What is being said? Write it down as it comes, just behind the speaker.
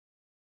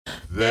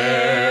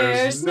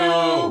There's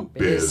no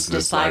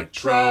business like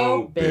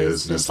Tro,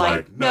 business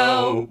like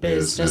no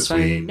business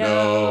we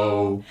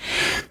know.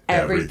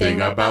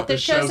 Everything about the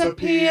show's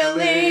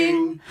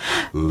appealing.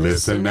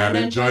 Listen and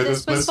enjoy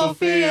this blissful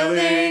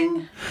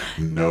feeling.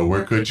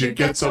 Nowhere could you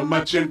get so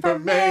much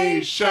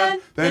information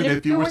than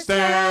if you were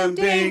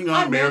standing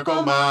on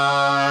Miracle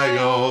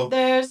Mile.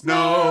 There's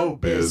no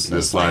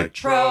business like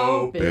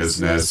Tro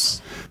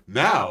business.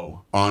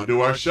 Now, on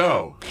to our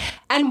show.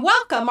 And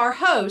welcome our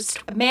host,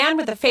 a man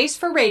with a face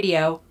for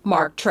radio,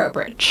 Mark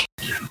Trowbridge.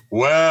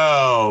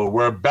 Well,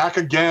 we're back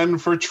again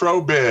for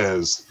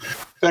TroBiz.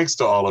 Thanks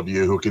to all of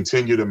you who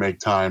continue to make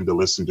time to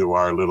listen to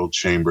our Little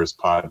Chambers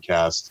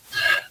podcast.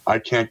 I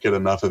can't get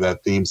enough of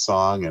that theme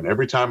song, and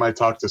every time I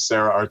talk to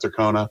Sarah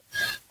Artacona,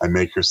 I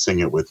make her sing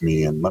it with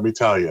me. And let me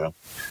tell you,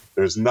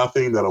 there's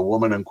nothing that a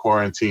woman in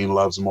quarantine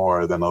loves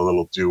more than a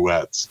little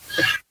duet.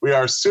 We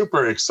are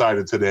super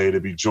excited today to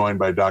be joined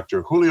by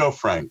Dr. Julio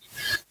Frank,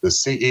 the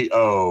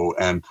CEO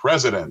and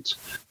president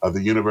of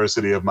the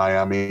University of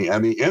Miami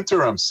and the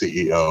interim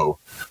CEO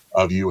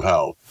of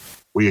UHealth.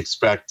 We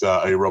expect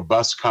a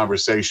robust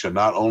conversation,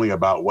 not only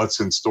about what's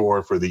in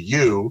store for the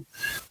U,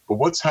 but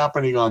what's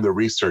happening on the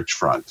research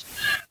front.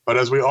 But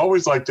as we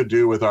always like to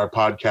do with our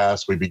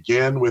podcast, we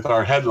begin with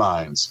our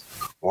headlines,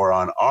 or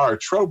on our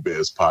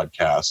TroBiz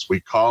podcast, we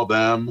call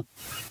them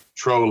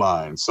Tro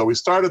lines. So we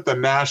start at the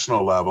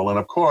national level. And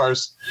of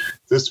course,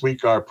 this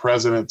week our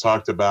president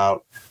talked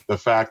about the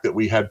fact that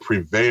we had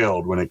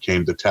prevailed when it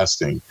came to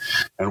testing.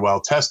 And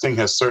while testing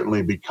has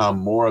certainly become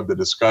more of the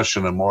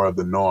discussion and more of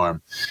the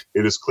norm,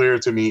 it is clear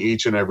to me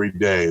each and every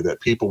day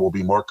that people will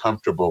be more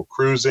comfortable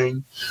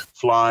cruising,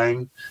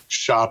 flying,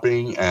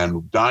 shopping,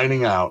 and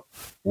dining out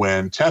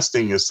when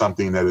testing is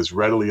something that is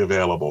readily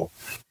available,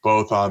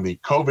 both on the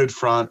COVID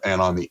front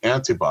and on the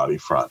antibody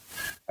front.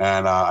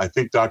 And I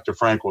think Dr.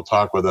 Frank will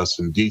talk with us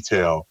in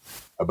detail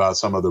about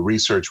some of the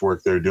research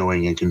work they're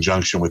doing in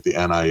conjunction with the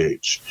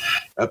NIH.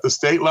 At the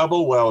state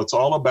level, well, it's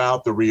all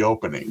about the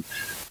reopening.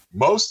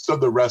 Most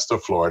of the rest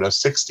of Florida,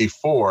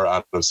 64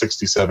 out of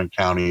 67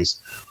 counties,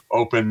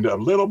 opened a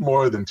little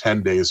more than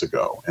 10 days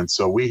ago. And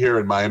so we here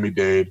in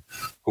Miami-Dade,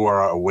 who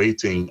are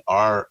awaiting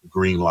our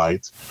green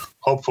light,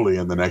 hopefully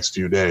in the next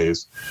few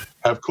days,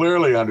 have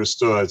clearly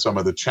understood some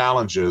of the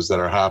challenges that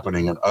are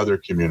happening in other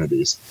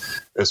communities,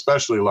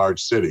 especially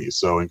large cities.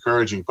 So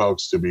encouraging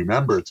folks to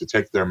remember to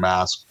take their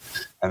mask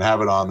and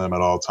have it on them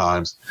at all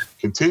times,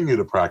 continue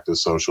to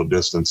practice social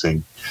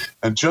distancing,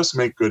 and just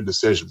make good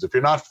decisions. If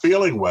you're not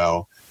feeling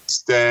well,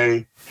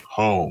 stay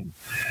home.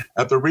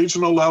 At the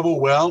regional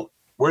level, well,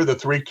 we're the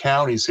 3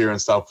 counties here in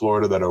South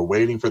Florida that are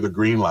waiting for the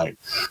green light.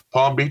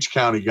 Palm Beach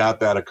County got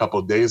that a couple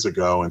of days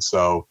ago, and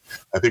so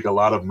I think a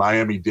lot of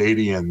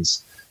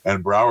Miami-Dadians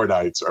and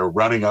Browardites are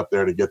running up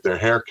there to get their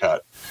hair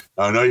cut.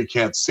 Now, I know you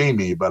can't see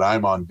me, but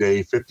I'm on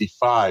day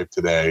 55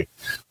 today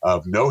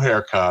of no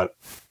haircut,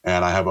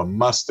 and I have a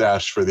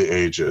mustache for the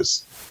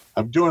ages.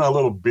 I'm doing a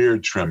little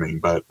beard trimming,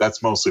 but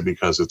that's mostly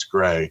because it's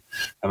gray.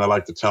 And I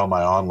like to tell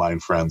my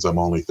online friends I'm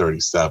only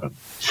 37.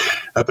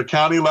 At the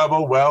county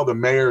level, well, the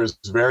mayor is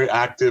very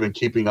active in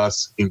keeping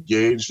us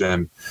engaged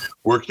and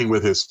working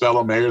with his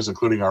fellow mayors,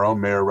 including our own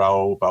mayor,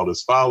 Raul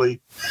Valdez-Fali,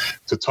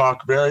 to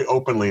talk very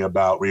openly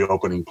about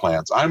reopening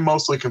plans. I'm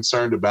mostly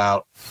concerned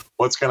about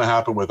what's going to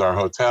happen with our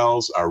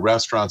hotels, our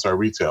restaurants, our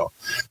retail.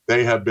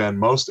 They have been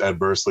most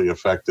adversely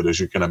affected, as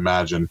you can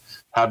imagine,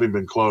 having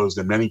been closed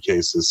in many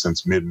cases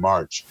since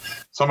mid-March.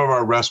 Some of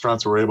our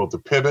restaurants were able to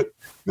pivot.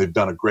 They've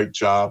done a great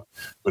job,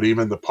 but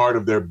even the part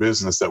of their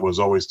business that was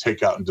always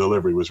takeout and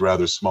delivery was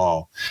rather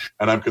small.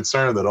 And I'm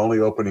concerned that only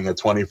opening at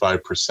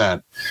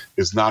 25%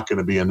 is not going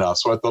to be enough.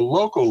 So at the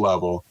local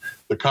level,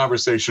 the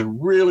conversation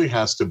really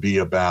has to be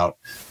about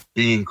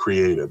being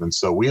creative. And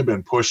so we have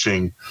been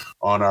pushing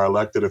on our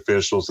elected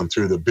officials and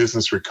through the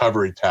Business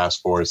Recovery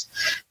Task Force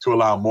to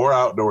allow more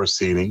outdoor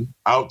seating,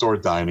 outdoor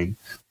dining,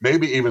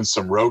 maybe even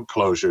some road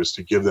closures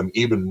to give them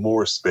even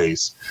more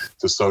space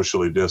to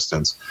socially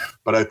distance.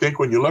 But I think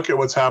when you look at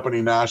what's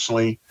happening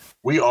nationally,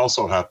 we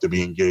also have to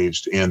be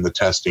engaged in the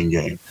testing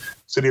game.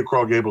 City of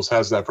Coral Gables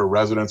has that for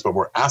residents, but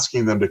we're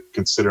asking them to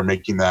consider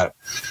making that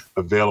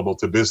available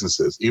to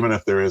businesses, even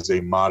if there is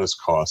a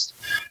modest cost.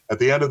 At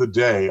the end of the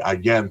day, I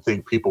again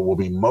think people will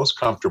be most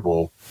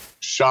comfortable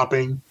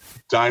shopping,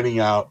 dining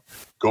out,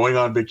 going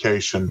on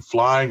vacation,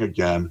 flying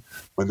again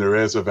when there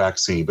is a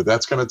vaccine. But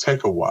that's going to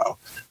take a while.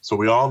 So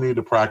we all need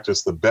to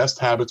practice the best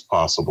habits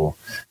possible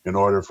in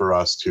order for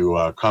us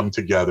to come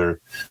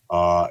together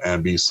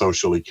and be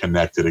socially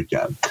connected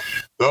again.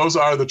 Those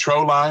are the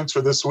Tro lines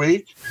for this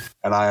week.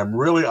 And I am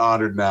really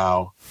honored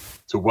now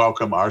to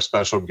welcome our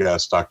special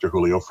guest, Dr.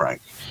 Julio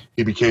Frank.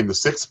 He became the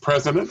 6th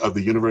president of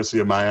the University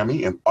of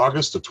Miami in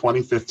August of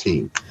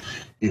 2015.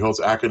 He holds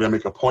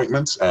academic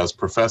appointments as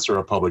professor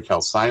of public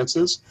health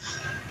sciences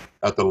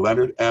at the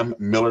Leonard M.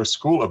 Miller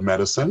School of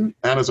Medicine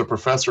and as a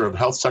professor of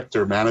health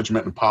sector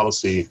management and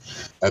policy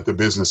at the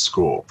Business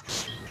School.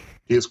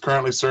 He is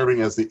currently serving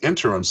as the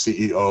interim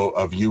CEO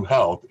of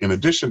UHealth, in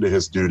addition to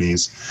his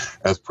duties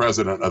as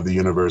president of the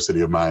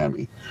University of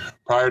Miami.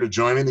 Prior to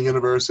joining the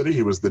university,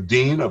 he was the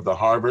dean of the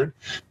Harvard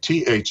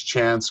T.H.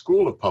 Chan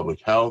School of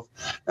Public Health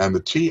and the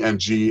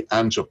T.N.G.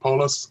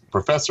 Angelopoulos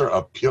Professor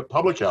of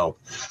Public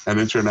Health and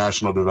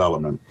International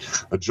Development,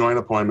 a joint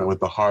appointment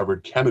with the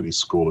Harvard Kennedy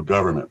School of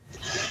Government.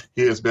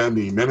 He has been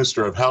the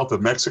Minister of Health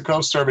of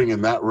Mexico, serving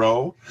in that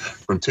role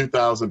from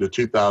 2000 to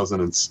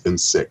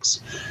 2006.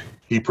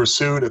 He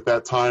pursued at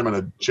that time an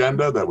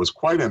agenda that was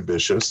quite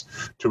ambitious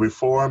to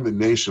reform the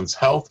nation's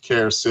health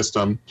care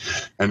system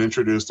and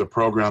introduced a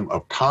program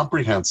of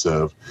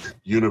comprehensive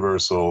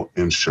universal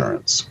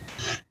insurance.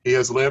 He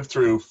has lived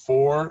through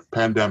 4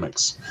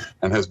 pandemics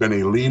and has been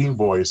a leading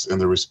voice in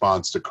the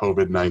response to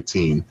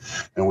COVID-19.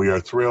 And we are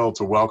thrilled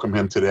to welcome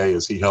him today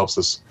as he helps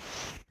us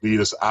lead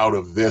us out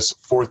of this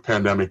 4th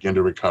pandemic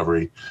into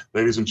recovery.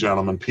 Ladies and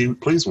gentlemen,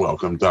 please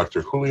welcome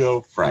Dr. Julio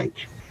Frank.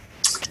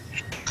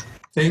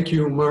 Thank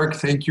you, Mark.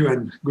 Thank you,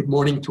 and good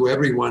morning to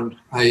everyone.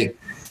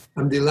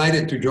 I'm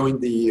delighted to join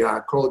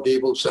the Coral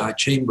Gables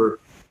Chamber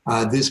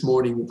this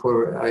morning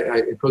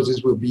because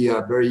this will be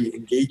a very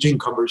engaging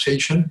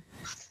conversation.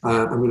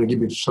 I'm going to give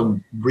you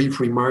some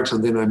brief remarks,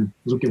 and then I'm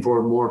looking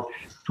forward more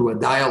to a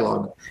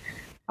dialogue.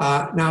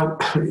 Now,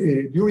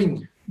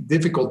 during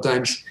difficult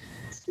times,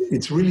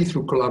 it's really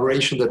through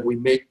collaboration that we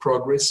make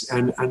progress,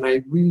 and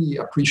I really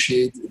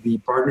appreciate the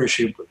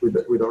partnership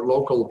with our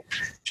local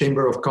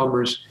Chamber of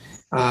Commerce.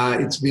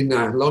 It's been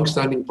a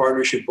long-standing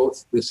partnership.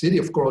 Both the city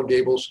of Coral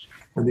Gables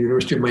and the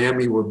University of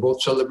Miami were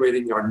both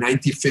celebrating our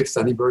 95th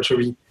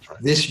anniversary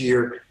this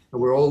year, and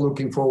we're all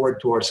looking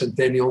forward to our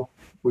centennial.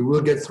 We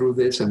will get through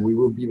this, and we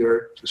will be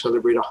there to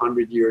celebrate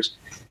 100 years.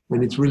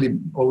 And it's really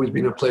always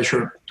been a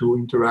pleasure to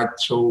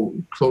interact so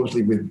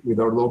closely with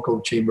our local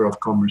Chamber of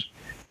Commerce.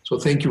 So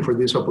thank you for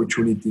this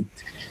opportunity.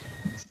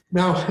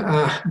 Now,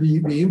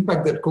 the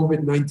impact that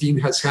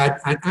COVID-19 has had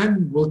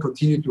and will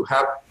continue to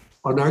have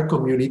on our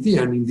community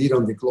and indeed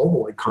on the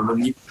global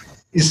economy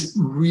is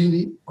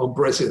really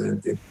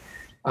unprecedented.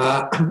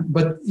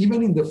 But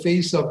even in the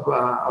face of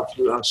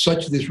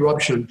such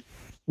disruption,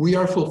 we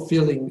are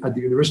fulfilling at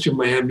the University of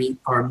Miami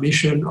our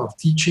mission of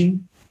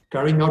teaching,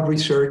 carrying out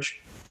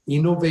research,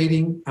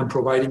 innovating, and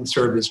providing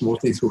service,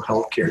 mostly through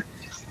healthcare.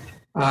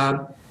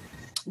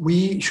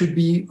 We should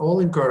be all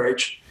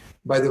encouraged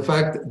by the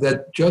fact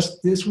that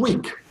just this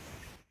week,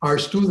 our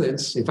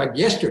students, in fact,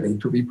 yesterday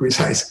to be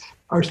precise,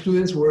 our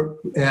students were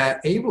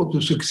able to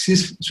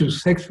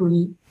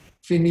successfully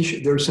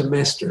finish their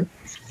semester.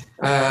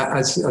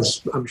 As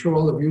I'm sure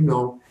all of you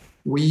know,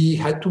 we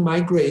had to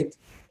migrate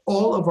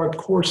all of our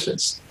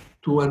courses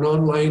to an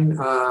online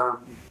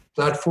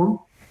platform,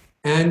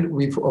 and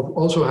we've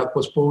also have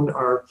postponed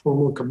our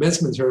formal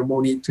commencement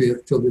ceremony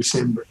till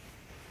December.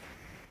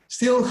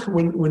 Still,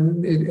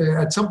 when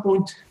at some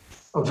point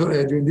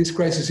during this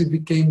crisis, it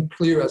became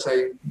clear, as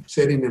I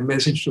said in a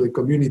message to the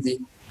community,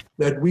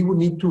 that we would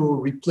need to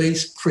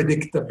replace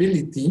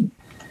predictability,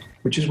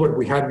 which is what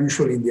we have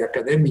usually in the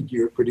academic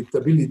year,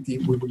 predictability.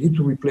 We would need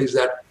to replace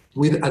that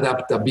with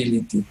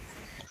adaptability.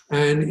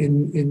 And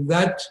in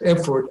that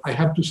effort, I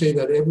have to say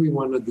that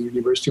everyone at the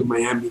University of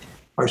Miami,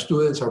 our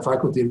students, our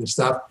faculty, and the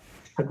staff,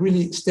 had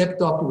really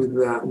stepped up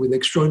with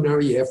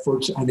extraordinary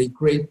efforts and a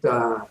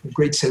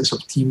great sense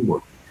of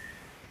teamwork.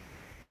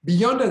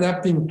 Beyond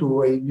adapting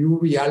to a new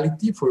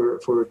reality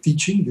for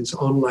teaching, this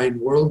online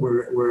world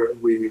where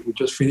we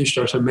just finished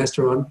our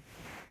semester on,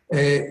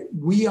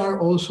 we are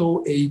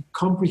also a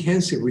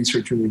comprehensive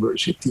research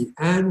university,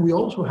 and we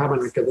also have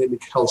an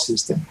academic health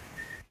system.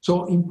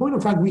 So in point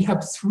of fact, we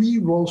have 3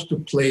 roles to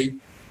play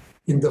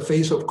in the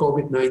face of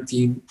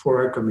COVID-19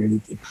 for our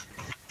community.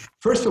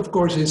 First, of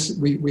course, is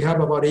we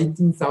have about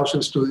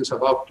 18,000 students,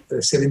 about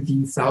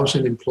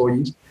 17,000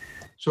 employees.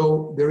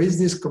 So there is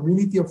this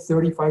community of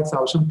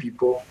 35,000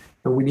 people,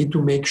 and we need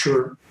to make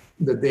sure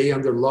that they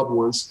and their loved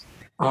ones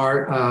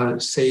are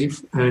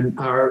safe and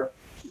are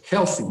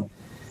healthy.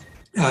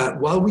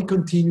 While we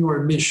continue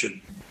our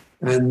mission,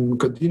 and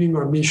continuing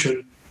our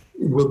mission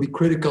will be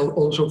critical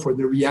also for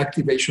the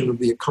reactivation of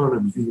the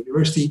economy. The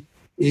university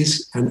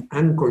is an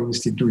anchor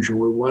institution.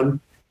 We're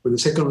the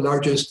second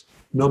largest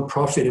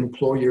nonprofit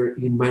employer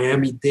in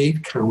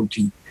Miami-Dade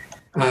County.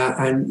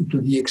 And to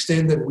the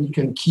extent that we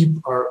can keep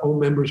our own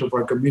members of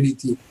our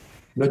community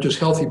not just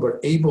healthy, but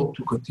able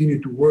to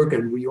continue to work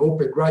and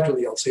reopen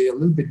gradually, I'll say a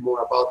little bit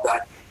more about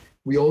that,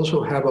 we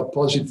also have a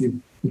positive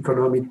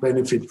economic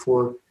benefit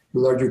for the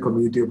larger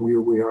community of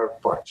where we are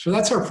part. So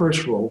that's our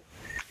first role.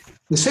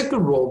 The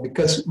second role,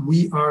 because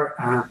we are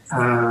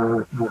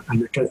a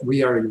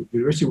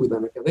university with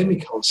an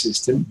academic health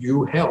system,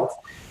 UHealth,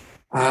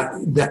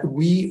 that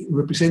we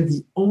represent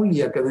the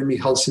only academic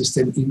health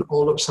system in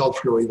all of South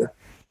Florida.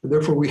 And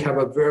therefore, we have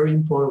a very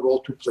important role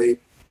to play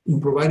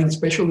in providing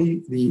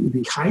especially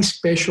the high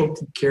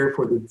specialty care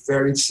for the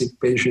very sick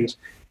patients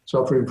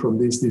suffering from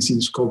this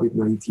disease,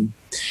 COVID-19.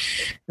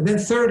 And then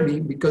thirdly,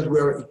 because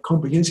we're a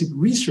comprehensive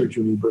research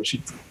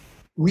university,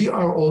 we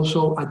are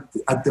also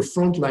at the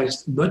front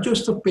lines, not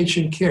just of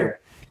patient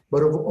care,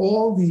 but of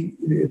all the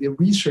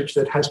research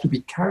that has to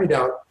be carried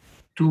out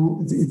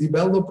to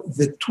develop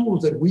the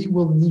tools that we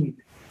will need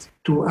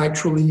to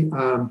actually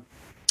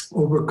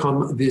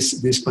overcome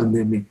this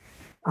pandemic.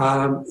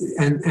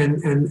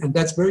 And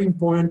that's very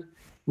important.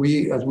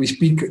 As we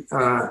speak,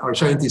 our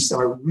scientists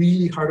are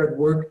really hard at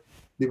work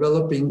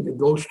developing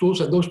those tools,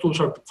 and those tools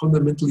are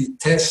fundamentally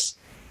tests,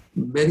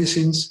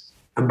 medicines,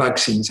 and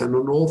vaccines. And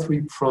on all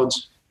three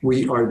fronts,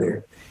 we are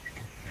there.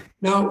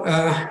 Now,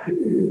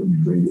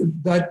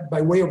 that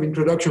by way of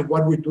introduction,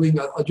 what we're doing,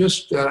 I'll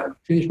just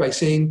finish by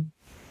saying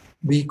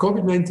the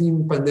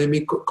COVID-19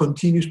 pandemic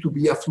continues to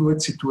be a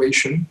fluid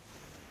situation.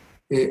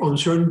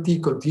 Uncertainty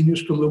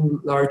continues to loom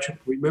large.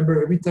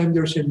 Remember, every time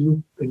there's a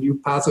new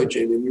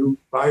pathogen, a new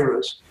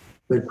virus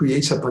that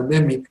creates a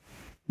pandemic,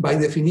 by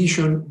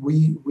definition,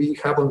 we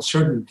have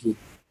uncertainty.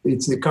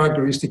 It's the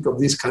characteristic of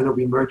this kind of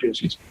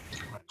emergencies.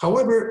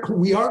 However,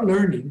 we are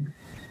learning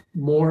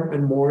more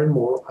and more and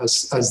more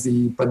as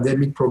the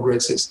pandemic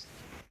progresses,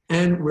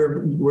 and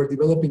we're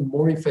developing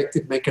more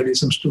effective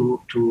mechanisms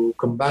to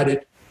combat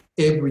it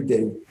every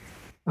day.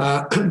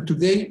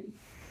 Today,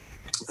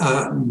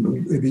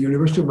 the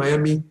University of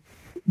Miami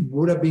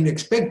would have been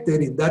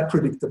expected in that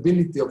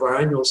predictability of our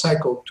annual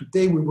cycle.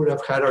 Today, we would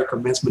have had our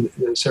commencement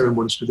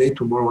ceremonies today,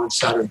 tomorrow, and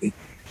Saturday.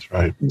 That's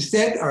right.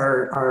 Instead,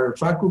 our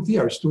faculty,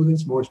 our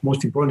students,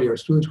 most importantly, our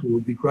students who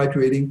will be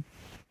graduating,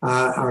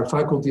 our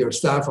faculty, our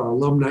staff, our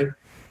alumni,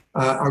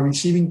 are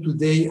receiving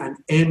today an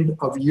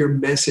end-of-year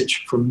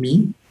message from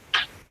me.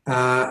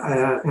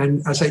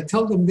 And as I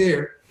tell them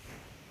there,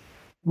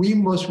 we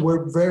must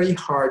work very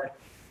hard,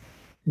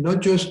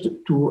 not just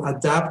to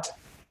adapt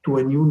to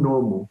a new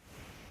normal.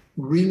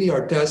 Really,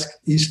 our task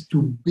is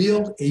to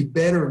build a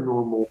better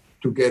normal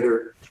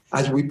together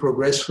as we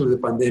progress through the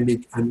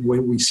pandemic and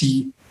when we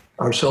see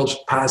ourselves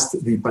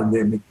past the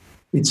pandemic.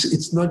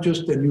 It's not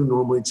just a new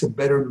normal, it's a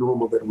better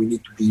normal that we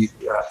need to be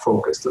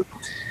focused on.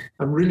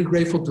 I'm really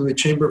grateful to the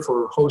Chamber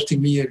for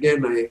hosting me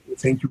again. I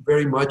thank you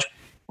very much.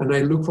 And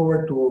I look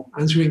forward to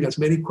answering as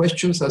many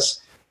questions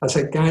as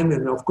I can,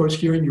 and of course,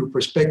 hearing your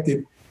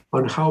perspective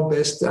on how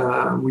best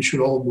we should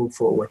all move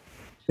forward.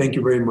 Thank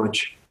you very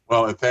much.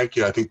 Well, and thank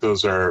you. I think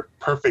those are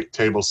perfect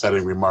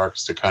table-setting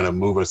remarks to kind of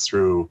move us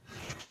through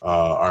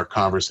our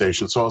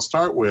conversation. So I'll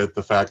start with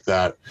the fact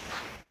that,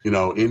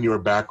 in your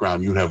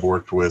background, you have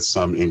worked with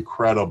some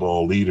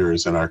incredible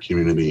leaders in our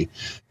community,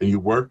 and you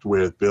worked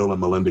with Bill and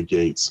Melinda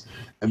Gates,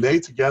 and they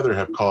together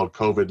have called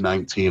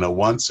COVID-19 a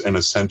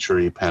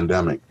once-in-a-century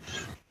pandemic.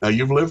 Now,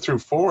 you've lived through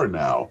 4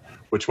 now,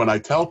 which when I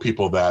tell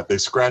people that, they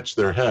scratch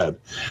their head.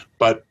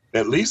 But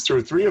at least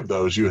through 3 of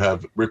those, you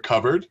have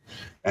recovered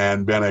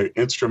and been an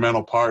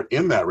instrumental part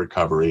in that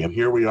recovery. And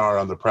here we are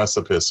on the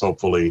precipice,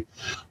 hopefully,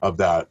 of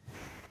that.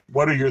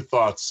 What are your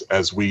thoughts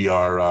as we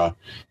are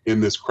in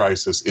this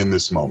crisis, in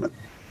this moment?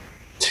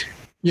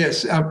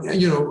 Yes,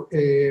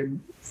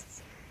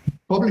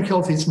 public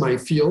health is my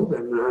field,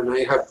 and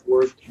I have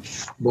worked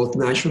both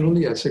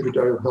nationally as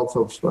Secretary of Health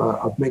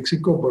of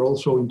Mexico, but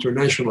also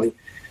internationally.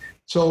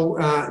 So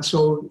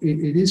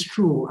it is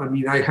true. I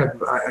mean, I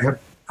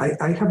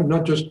have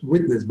not just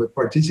witnessed, but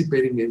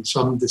participating in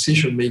some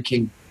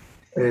decision-making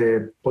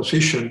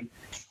position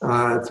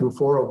through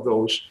 4 of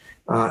those: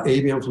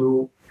 avian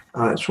flu,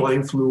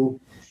 swine flu,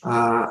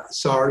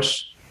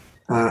 SARS,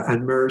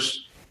 and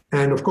MERS.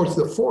 And of course,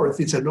 the 4th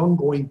is an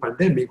ongoing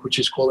pandemic, which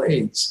is called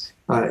AIDS.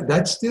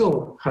 That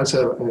still has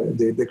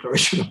the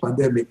declaration of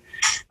pandemic,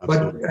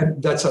 but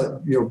that's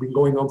been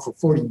going on for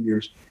 40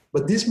 years.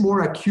 But these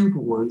more acute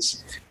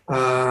ones,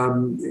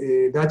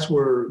 that's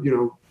where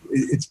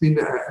it's been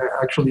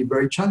actually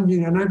very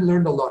challenging, and I've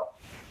learned a lot.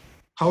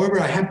 However,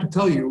 I have to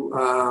tell you,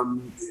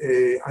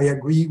 I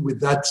agree with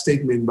that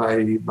statement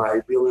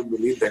by Bill and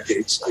Melinda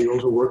Gates. I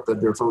also worked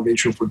at their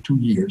foundation for 2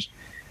 years.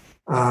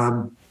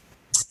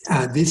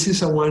 This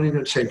is a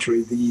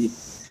one-in-a-century.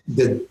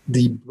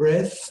 The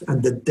breadth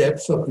and the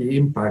depth of the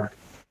impact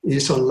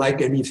is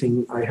unlike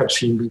anything I have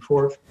seen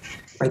before.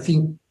 I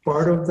think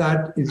part of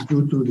that is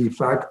due to the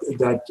fact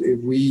that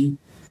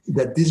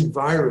this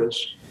virus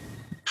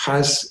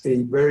has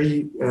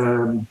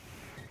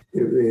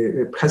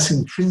has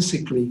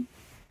intrinsically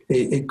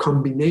a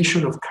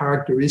combination of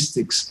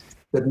characteristics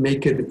that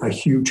make it a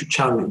huge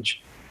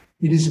challenge.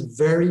 It is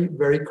very,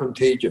 very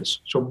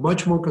contagious, so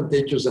much more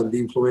contagious than the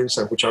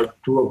influenza, which are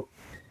 2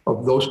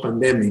 of those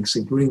pandemics,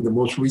 including the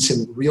most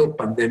recent real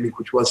pandemic,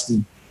 which was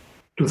the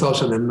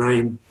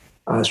 2009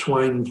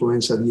 swine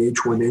influenza, the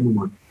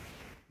H1N1.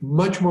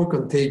 Much more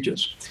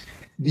contagious.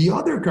 The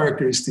other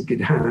characteristic it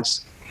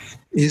has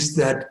is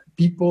that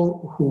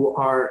people who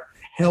are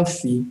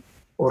healthy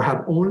or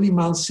have only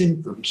mild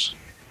symptoms,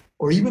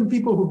 or even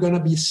people who are going to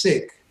be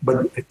sick but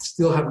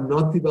still have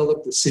not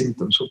developed the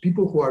symptoms, so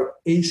people who are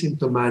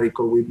asymptomatic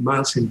or with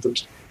mild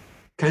symptoms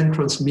can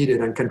transmit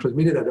it, and can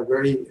transmit it at a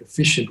very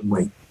efficient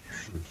way.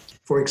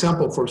 For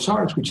example, for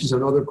SARS, which is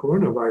another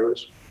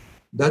coronavirus,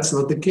 that's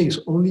not the case.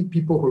 Only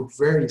people who are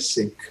very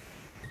sick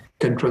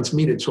can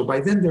transmit it. So by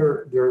then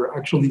they're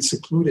actually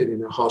secluded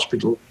in a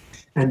hospital,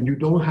 and you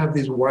don't have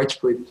this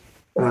widespread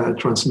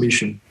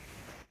transmission.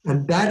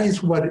 And that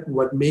is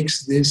what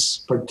makes this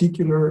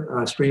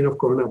particular strain of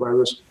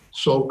coronavirus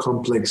so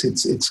complex,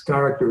 its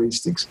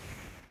characteristics.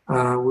 We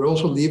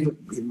also live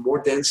in more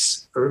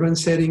dense urban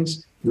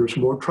settings. There's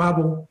more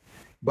travel.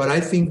 But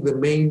I think the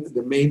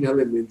main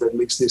element that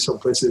makes this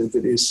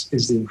unprecedented is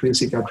the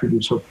intrinsic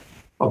attributes of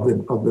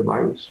the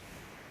virus.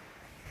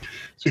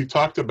 So you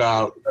talked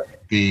about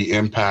the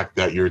impact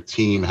that your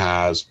team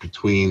has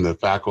between the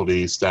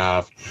faculty,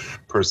 staff,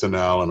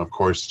 personnel, and of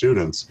course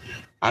students.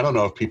 I don't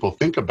know if people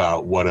think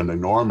about what an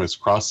enormous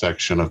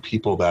cross-section of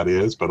people that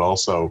is, but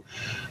also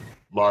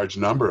large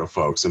number of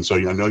folks. And so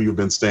I know you've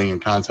been staying in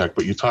contact,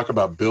 but you talk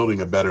about building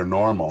a better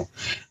normal.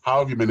 How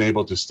have you been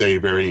able to stay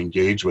very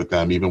engaged with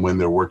them, even when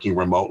they're working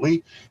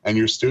remotely? And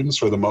your students,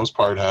 for the most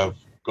part, have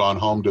gone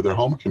home to their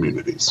home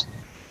communities.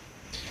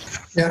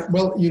 Yeah,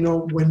 well,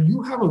 when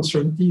you have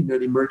uncertainty in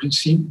an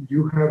emergency,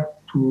 you have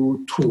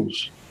two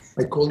tools.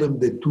 I call them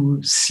the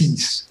two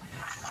C's.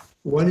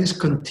 One is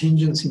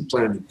contingency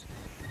planning,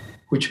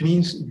 which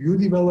means you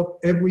develop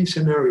every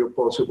scenario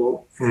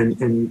possible and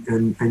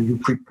you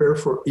prepare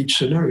for each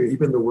scenario,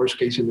 even the worst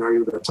case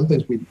scenario that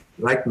sometimes we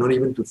like not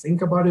even to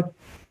think about it.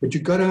 But you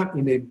gotta,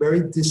 in a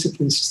very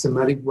disciplined,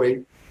 systematic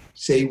way,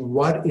 say,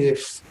 what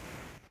if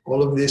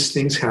all of these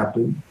things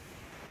happen?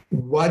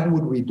 What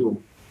would we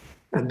do?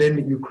 And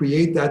then you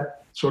create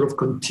that sort of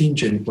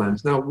contingent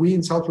plans. Now, we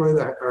in South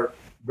Florida are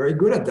very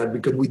good at that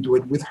because we do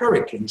it with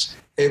hurricanes.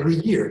 Every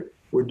year,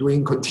 we're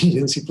doing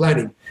contingency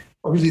planning.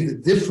 Obviously, the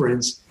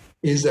difference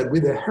is that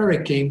with a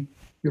hurricane,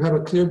 you have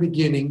a clear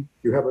beginning,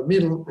 you have a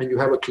middle, and you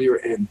have a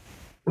clear end.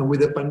 And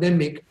with a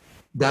pandemic,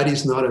 that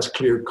is not as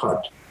clear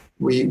cut.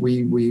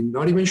 We're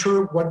not even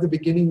sure what the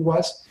beginning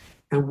was,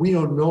 and we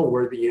don't know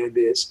where the end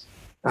is.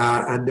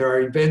 And there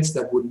are events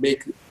that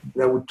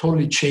would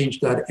totally change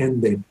that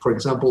end date. For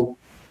example,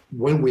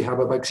 when we have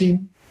a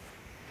vaccine,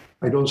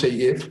 I don't say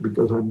if,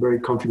 because I'm very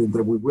confident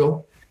that we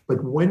will,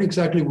 but when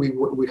exactly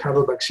we have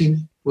a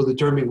vaccine will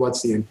determine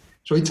what's the end.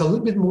 So it's a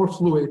little bit more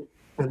fluid,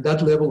 and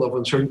that level of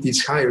uncertainty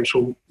is higher.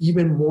 So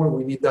even more,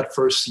 we need that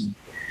first C.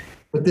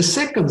 But the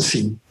second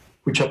C,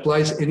 which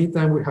applies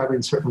anytime we have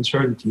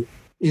uncertainty,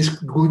 is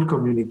good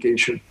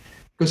communication.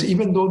 Because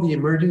even though the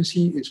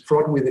emergency is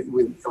fraught with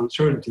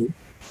uncertainty,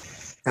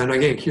 and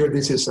again, here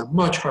this is a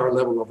much higher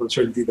level of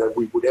uncertainty than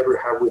we would ever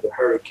have with a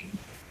hurricane.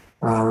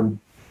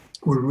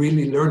 We're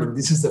really learning.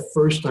 This is the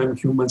first time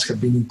humans have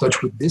been in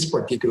touch with this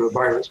particular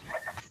virus.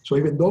 So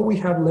even though we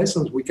have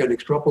lessons we can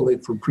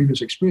extrapolate from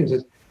previous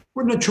experiences,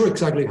 we're not sure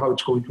exactly how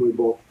it's going to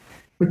evolve.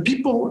 But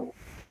people,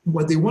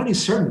 what they want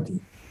is certainty.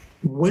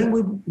 When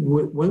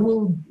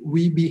will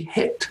we be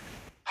hit?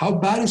 How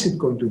bad is it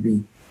going to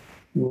be?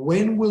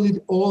 When will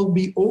it all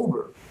be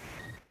over?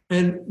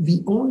 And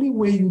the only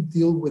way you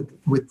deal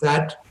with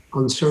that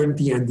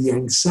uncertainty and the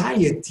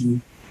anxiety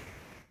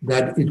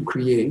that it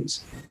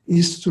creates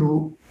is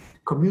through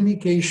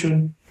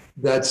communication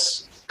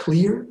that's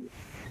clear,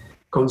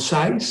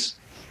 concise,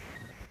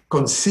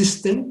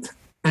 consistent,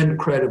 and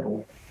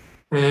credible.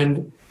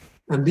 And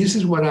this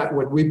is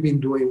what we've been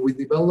doing. We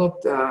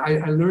developed,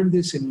 I learned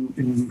this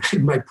in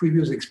my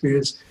previous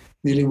experience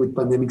dealing with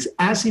pandemics.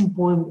 As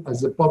important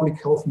as the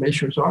public health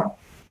measures are,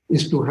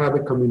 is to have a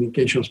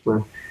communications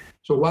plan.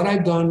 So what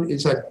I've done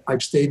is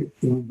I've stayed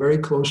in very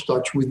close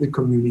touch with the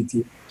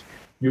community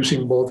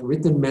using both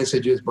written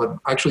messages, but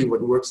actually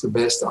what works the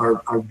best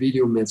are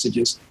video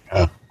messages.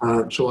 Yeah.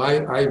 So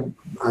I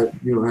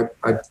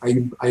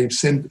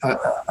sent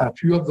a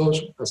few of those,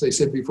 as I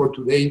said before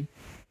today.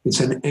 It's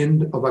an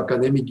end of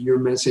academic year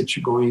message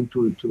going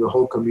to the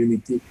whole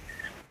community.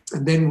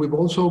 And then we've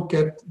also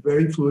kept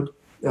very fluid,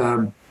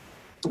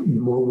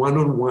 more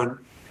one-on-one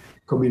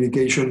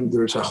communication.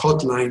 There's a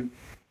hotline.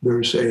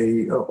 There's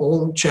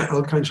all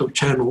kinds of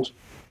channels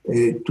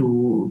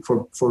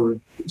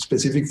for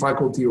specific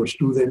faculty or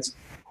students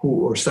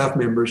or staff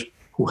members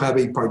who have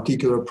a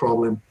particular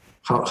problem.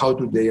 How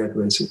do they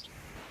address it?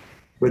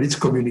 But it's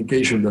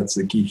communication that's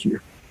the key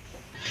here.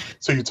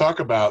 So you talk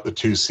about the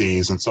two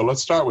C's, and so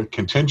let's start with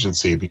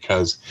contingency,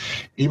 because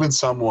even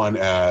someone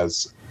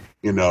as,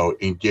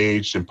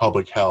 engaged in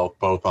public health,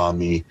 both on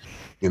the,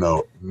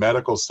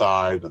 medical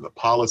side and the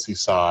policy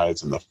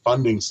sides and the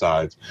funding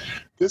sides,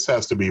 this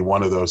has to be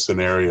one of those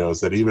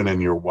scenarios that even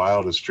in your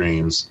wildest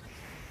dreams,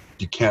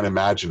 you can't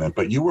imagine it.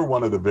 But you were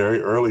one of the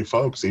very early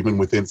folks, even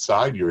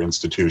inside your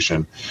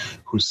institution,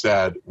 who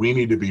said, we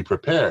need to be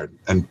prepared.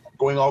 And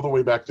going all the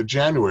way back to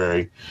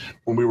January,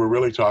 when we were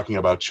really talking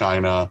about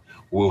China,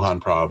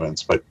 Wuhan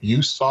province, but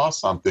you saw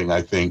something,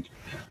 I think,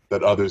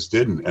 that others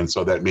didn't. And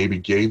so that maybe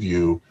gave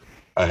you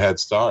a head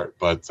start.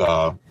 But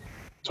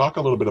talk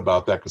a little bit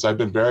about that, because I've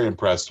been very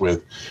impressed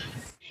with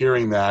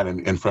hearing that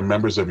and from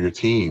members of your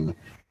team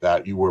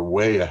that you were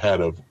way ahead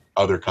of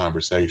other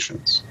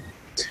conversations.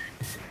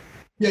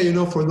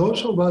 Yeah, for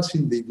those of us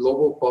in the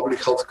global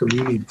public health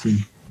community,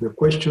 the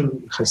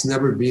question has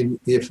never been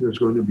if there's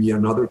going to be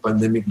another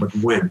pandemic, but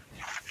when.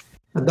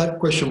 And that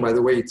question, by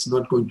the way, it's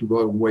not going to go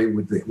away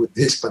with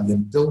this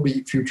pandemic. There'll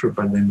be future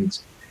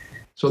pandemics.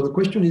 So the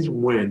question is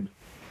when.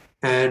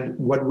 And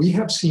what we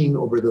have seen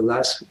over the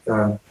last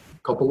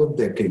couple of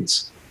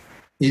decades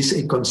is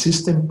a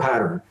consistent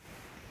pattern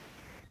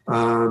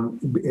of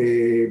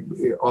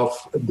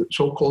the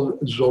so-called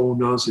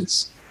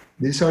zoonoses.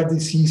 These are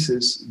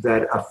diseases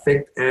that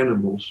affect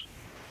animals,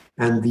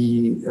 and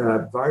the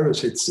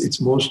virus,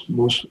 it's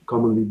most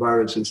commonly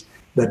viruses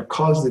that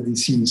cause the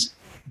disease,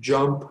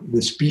 jump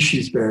the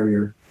species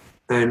barrier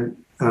and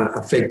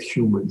affect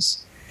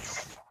humans.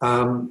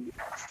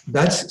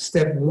 That's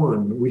step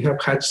one. We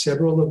have had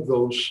several of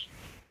those.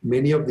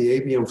 Many of the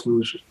avian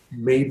flus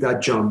made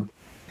that jump.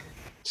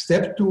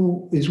 Step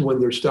two is when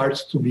there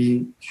starts to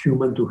be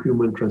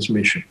human-to-human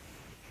transmission.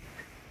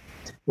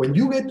 When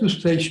you get to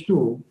stage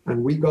two,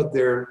 and we got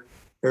there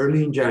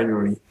early in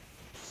January,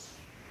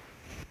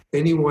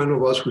 any one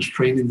of us who's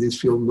trained in this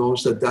field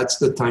knows that that's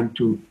the time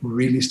to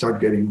really start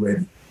getting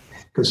ready.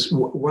 Because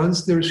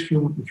once there's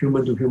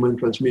human-to-human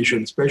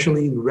transmission,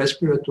 especially in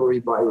respiratory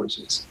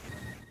viruses,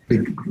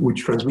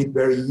 which transmit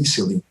very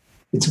easily,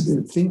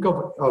 think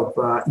of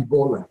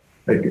Ebola,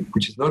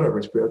 which is not a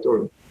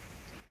respiratory.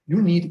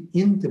 You need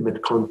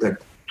intimate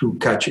contact to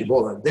catch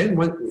Ebola. Then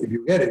if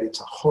you get it, it's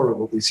a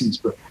horrible disease,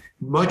 but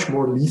much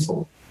more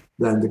lethal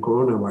than the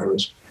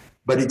coronavirus.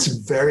 But it's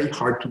very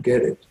hard to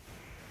get it.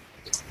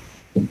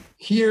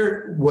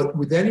 Here,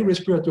 with any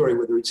respiratory,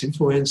 whether it's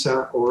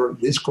influenza or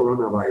this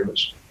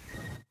coronavirus,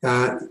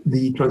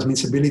 the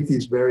transmissibility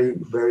is very,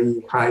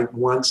 very high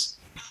once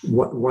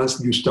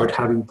you start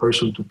having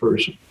person to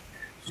person.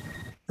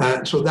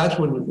 So that's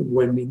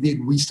when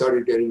indeed we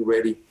started getting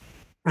ready.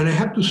 And I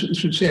have to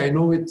say, I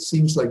know it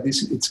seems like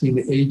it's been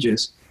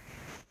ages,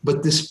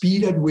 but the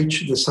speed at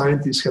which the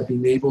scientists have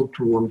been able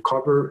to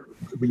uncover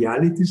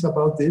realities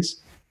about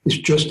this is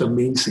just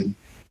amazing.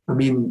 I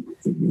mean,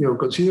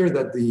 consider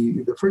that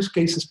the first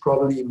cases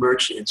probably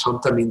emerged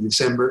sometime in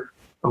December.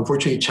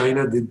 Unfortunately,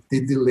 China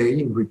did delay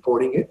in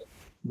reporting it.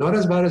 Not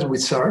as bad as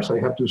with SARS, I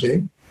have to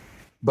say,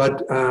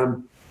 but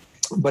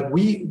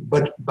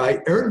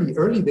by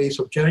early days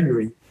of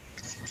January,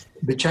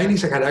 the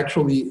Chinese had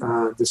actually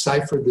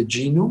deciphered the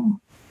genome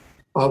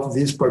of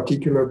this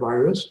particular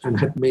virus and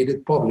had made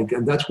it public.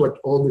 And that's what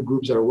all the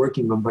groups that are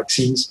working on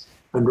vaccines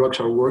and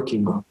drugs are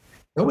working on.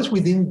 That was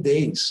within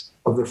days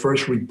of the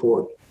first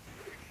report.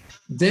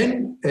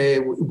 Then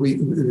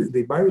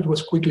the virus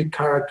was quickly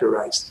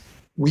characterized.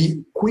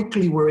 We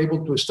quickly were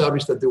able to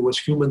establish that there was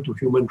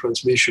human-to-human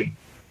transmission.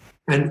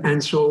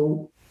 And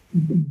so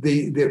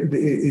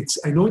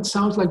I know it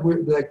sounds like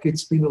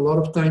it's been a lot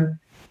of time,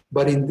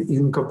 but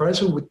in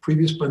comparison with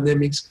previous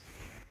pandemics,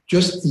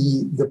 just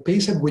the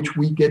pace at which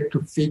we get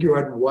to figure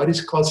out what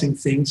is causing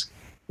things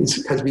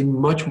has been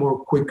much more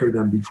quicker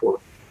than before.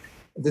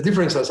 The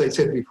difference, as I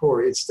said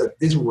before, is that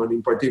this one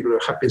in particular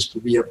happens to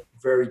be a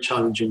very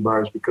challenging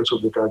virus because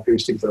of the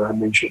characteristics that I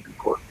mentioned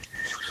before.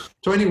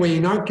 So anyway,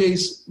 in our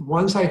case,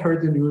 once I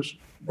heard the news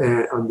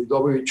on the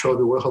WHO,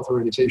 the World Health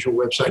Organization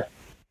website,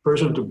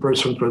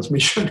 person-to-person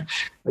transmission,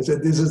 I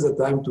said, this is the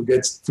time to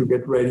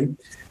get ready.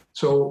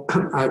 So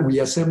we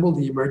assembled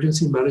the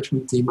emergency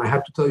management team. I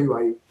have to tell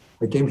you,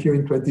 I came here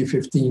in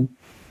 2015,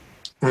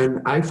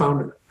 and I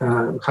found,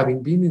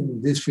 having been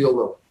in this field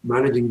of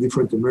managing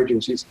different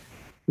emergencies,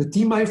 the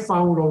team I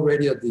found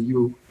already at the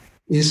U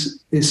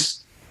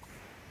is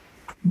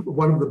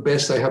one of the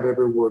best I have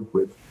ever worked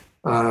with.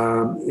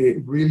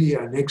 Really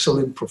an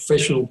excellent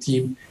professional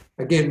team.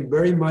 Again,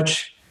 very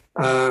much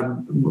a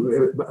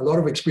lot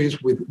of experience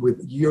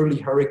with yearly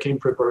hurricane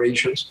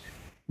preparations.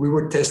 We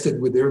were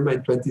tested with Irma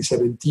in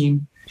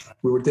 2017.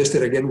 We were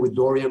tested again with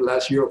Dorian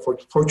last year.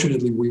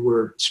 Fortunately, we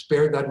were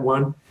spared that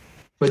one.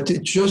 But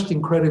it's just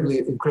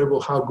incredible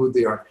how good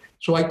they are.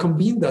 So I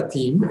convened that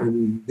team,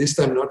 and this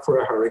time not for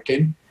a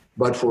hurricane,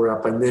 but for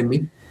a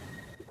pandemic.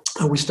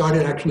 And we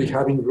started actually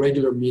having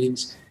regular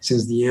meetings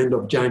since the end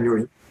of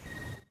January.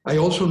 I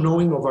also,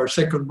 knowing of our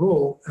second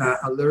goal,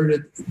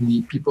 alerted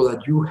the people at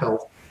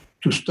UHealth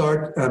to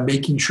start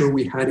making sure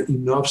we had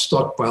enough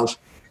stockpiles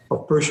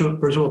of personal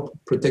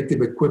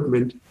protective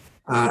equipment,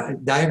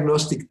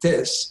 diagnostic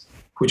tests,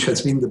 which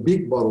has been the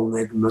big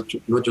bottleneck,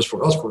 not just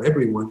for us, for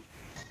everyone,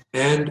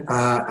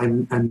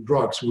 and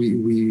drugs. We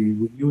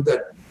knew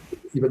that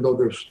even though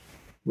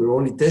we're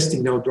only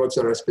testing now drugs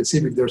that are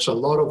specific, there's a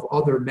lot of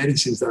other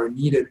medicines that are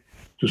needed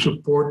to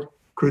support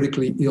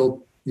critically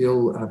ill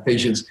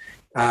patients.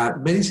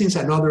 Medicines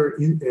and other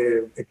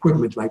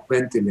equipment like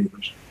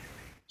ventilators.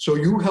 So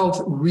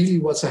UHealth really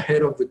was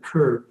ahead of the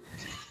curve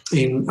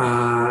in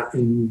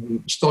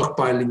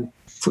stockpiling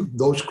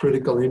those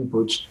critical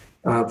inputs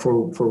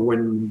for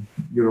when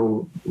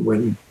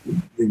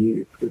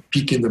the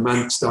peak in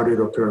demand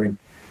started occurring.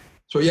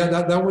 So yeah,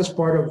 that was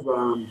part of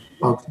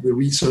the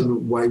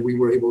reason why we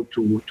were able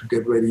to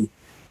get ready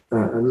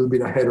a little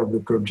bit ahead of the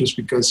curve, just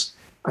because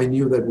I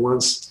knew that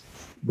once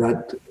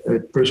that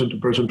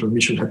person-to-person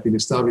transmission had been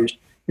established,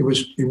 it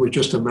was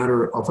just a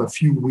matter of a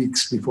few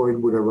weeks before it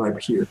would arrive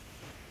here.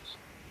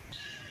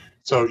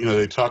 So,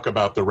 they talk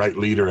about the right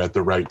leader at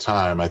the right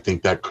time. I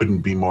think that couldn't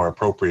be more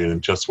appropriate in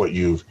just what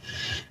you've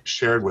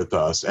shared with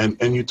us.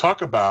 And you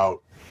talk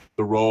about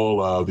the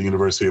role of the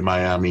University of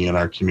Miami in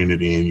our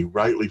community, and you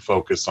rightly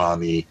focus on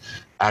the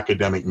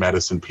academic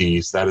medicine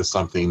piece. That is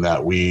something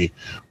that we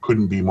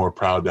couldn't be more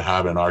proud to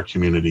have in our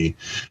community.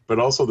 But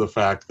also the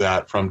fact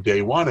that from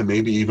day one, and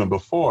maybe even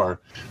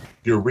before,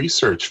 your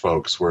research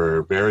folks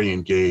were very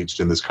engaged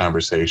in this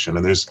conversation.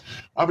 And there's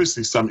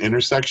obviously some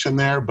intersection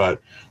there,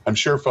 but I'm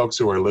sure folks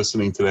who are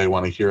listening today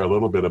want to hear a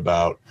little bit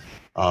about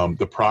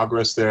the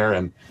progress there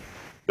and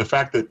the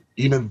fact that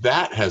even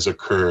that has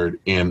occurred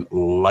in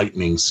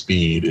lightning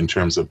speed in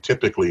terms of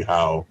typically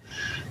how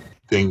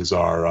things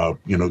are,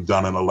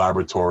 done in a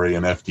laboratory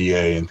and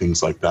FDA and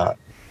things like that.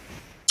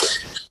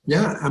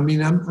 Yeah, I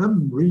mean,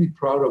 I'm really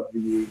proud of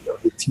the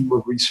team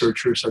of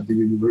researchers at the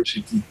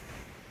university.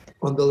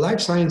 On the life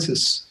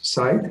sciences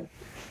side,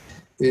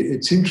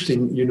 it's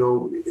interesting,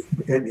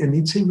 and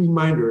it's a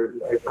reminder.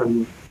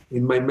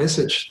 In my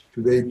message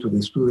today to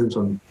the students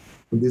on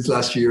this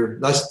last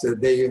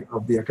day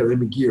of the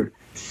academic year,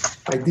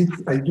 I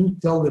do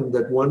tell them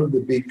that one of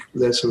the big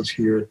lessons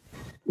here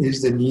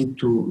is the need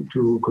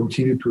to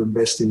continue to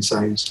invest in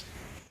science.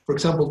 For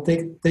example,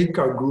 take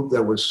our group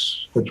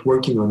that's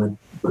working on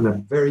a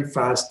very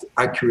fast,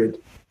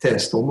 accurate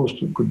test. Almost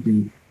could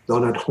be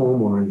done at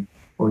home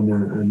or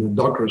in a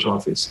doctor's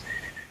office.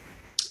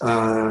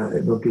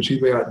 Dr.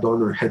 Silvia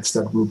Donner heads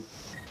that group.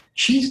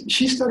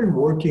 She started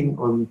working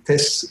on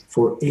tests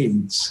for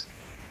AIDS.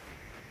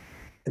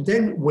 And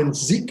then when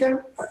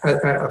Zika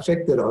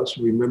affected us,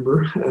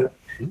 remember,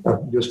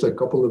 just a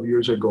couple of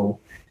years ago,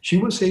 she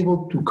was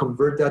able to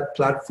convert that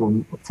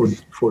platform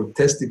for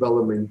test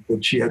development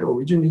that she had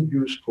originally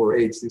used for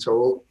AIDS. These are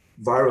all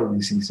viral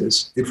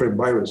diseases, different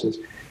viruses,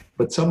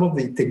 but some of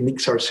the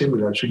techniques are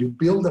similar. So you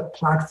build a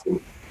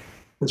platform.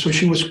 And so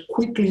she was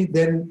quickly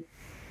then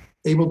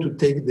able to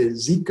take the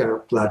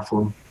Zika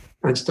platform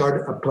and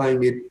start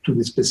applying it to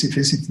the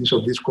specificities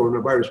of this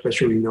coronavirus,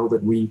 especially now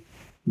that we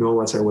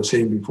know, as I was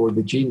saying before,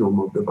 the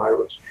genome of the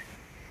virus.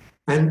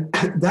 And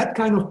that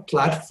kind of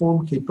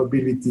platform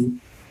capability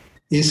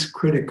is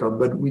critical,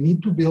 but we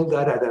need to build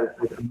that at a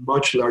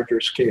much larger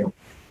scale.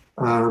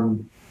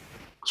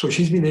 So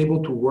she's been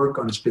able to work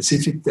on a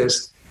specific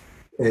test,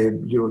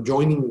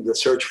 joining the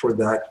search for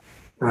that,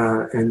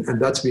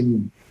 and that's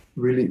been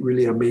really,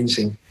 really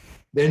amazing.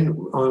 Then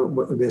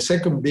the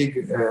second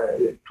big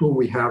tool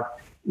we have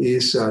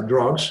is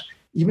drugs.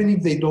 Even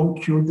if they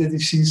don't cure the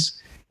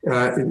disease,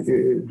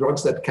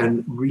 drugs that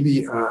can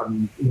really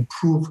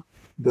improve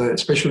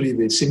especially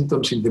the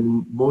symptoms in the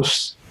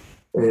most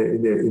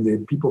in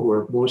the people who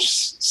are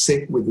most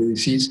sick with the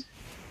disease,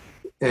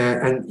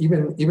 and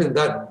even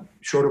that,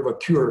 short of a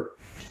cure,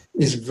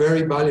 is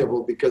very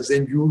valuable because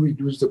then you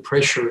reduce the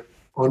pressure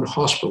on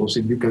hospitals.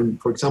 If you can,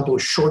 for example,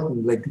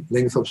 shorten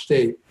length of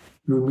stay,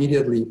 you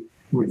immediately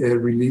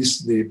release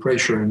the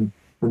pressure and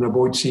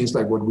avoid scenes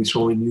like what we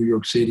saw in New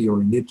York City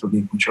or in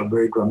Italy, which are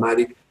very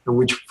dramatic and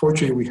which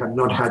fortunately we have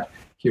not had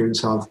here in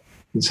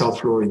South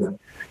Florida.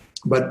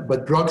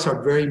 But drugs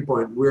are very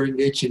important. We're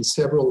engaged in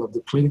several of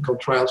the clinical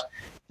trials.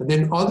 And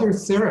then other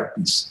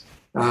therapies.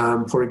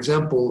 For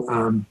example,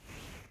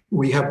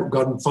 we have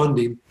gotten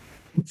funding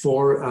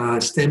for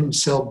stem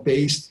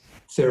cell-based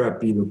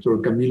therapy. Dr.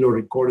 Camilo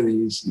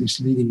Ricordi is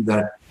leading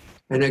that.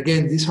 And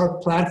again, these are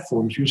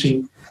platforms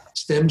using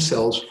stem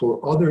cells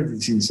for other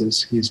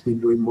diseases. He's been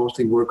doing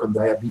mostly work on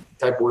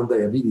type 1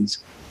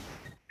 diabetes.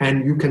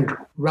 And you can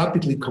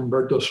rapidly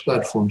convert those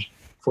platforms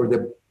for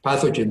the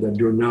pathogen that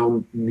you're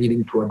now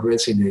needing to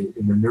address in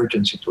an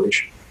urgent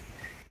situation.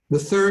 The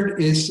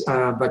third is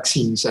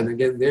vaccines. And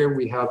again, there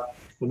we have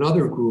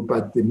another group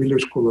at the Miller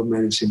School of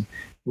Medicine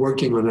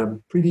working on a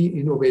pretty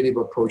innovative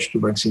approach to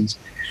vaccines.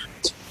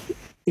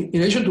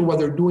 In addition to what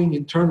they're doing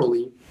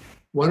internally,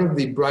 one of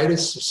the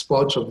brightest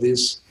spots of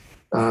this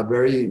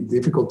very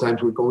difficult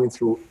times we're going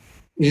through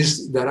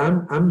is that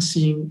I'm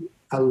seeing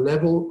a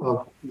level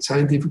of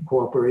scientific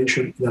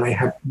cooperation that I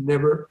have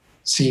never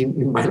seen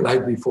in my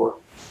life before.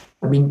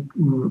 I mean,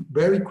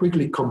 very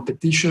quickly,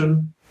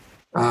 competition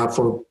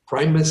for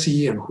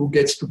primacy and who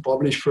gets to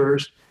publish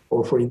first,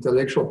 or for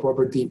intellectual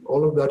property,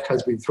 all of that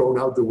has been thrown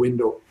out the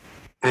window.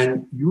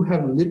 And you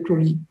have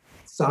literally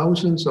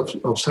thousands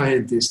of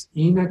scientists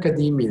in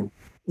academia,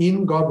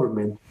 in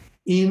government,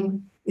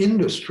 in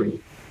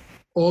industry,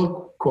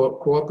 all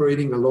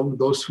cooperating along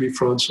those three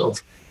fronts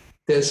of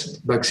tests,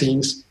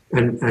 vaccines,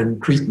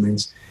 and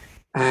treatments.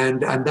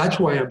 And that's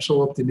why I'm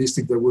so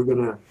optimistic that we're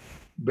going to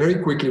very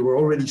quickly, we're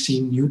already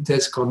seeing new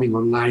tests coming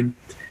online,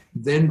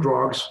 then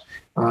drugs.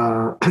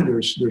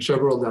 There's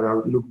several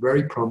that look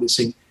very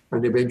promising,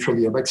 and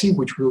eventually a vaccine,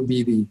 which will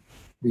be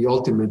the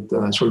ultimate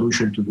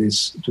solution to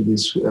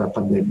this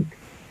pandemic.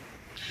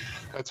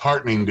 That's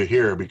heartening to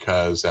hear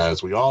because,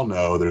 as we all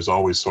know, there's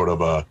always sort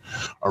of a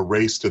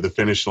race to the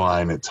finish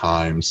line at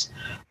times.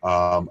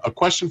 A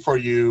question for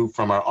you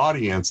from our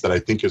audience that I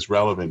think is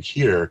relevant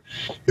here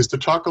is to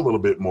talk a little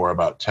bit more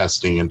about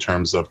testing in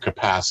terms of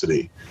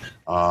capacity.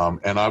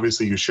 And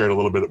obviously you shared a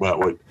little bit about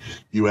what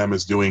UM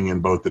is doing in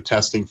both the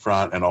testing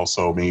front and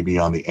also maybe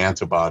on the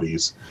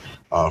antibodies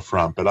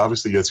front. But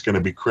obviously it's going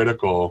to be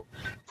critical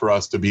for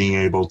us to being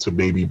able to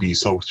maybe be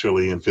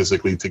socially and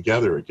physically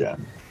together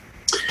again.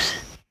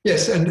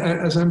 Yes, and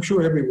as I'm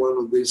sure everyone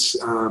on this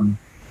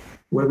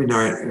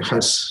webinar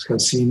has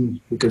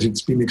seen, because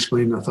it's been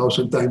explained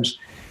 1,000 times,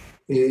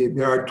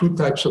 there are two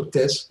types of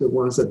tests. The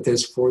ones that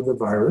test for the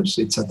virus,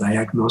 it's a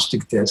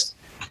diagnostic test,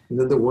 and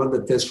then the one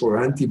that tests for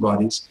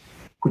antibodies,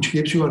 which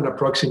gives you an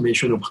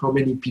approximation of how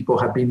many people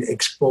have been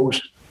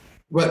exposed.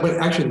 Well,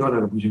 actually not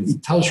an approximation.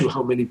 It tells you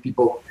how many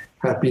people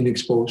have been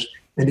exposed,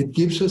 and it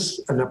gives us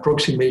an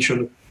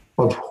approximation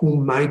of who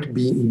might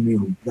be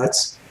immune.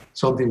 That's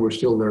something we're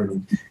still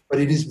learning. But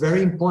it is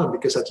very important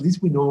because at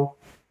least we know,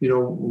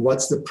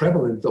 what's the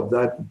prevalence of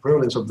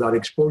that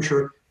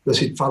exposure.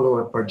 Does it follow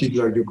a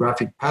particular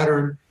geographic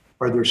pattern?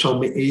 Are there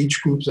some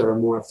age groups that are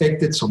more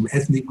affected, some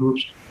ethnic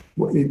groups?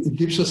 It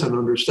gives us an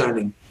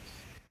understanding.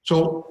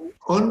 So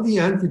on the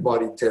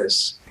antibody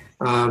tests,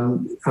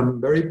 I'm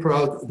very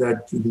proud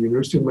that the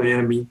University of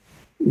Miami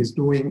is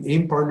doing,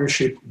 in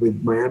partnership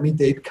with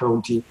Miami-Dade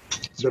County,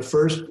 the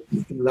first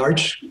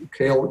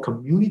large-scale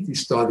community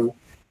study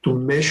to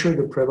measure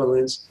the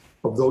prevalence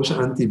of those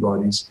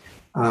antibodies.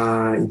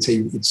 It's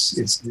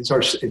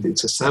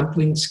a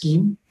sampling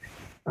scheme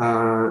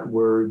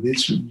where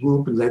this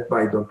group, led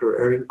by Dr.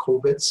 Erin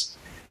Kovitz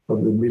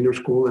of the Miller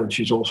School, and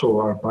she's also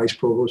our vice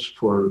provost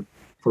for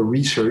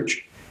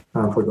research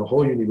for the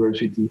whole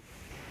university.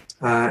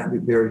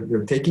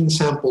 They're taking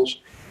samples,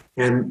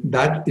 and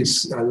that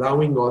is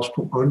allowing us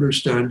to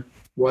understand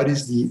what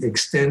is the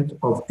extent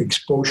of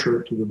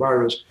exposure to the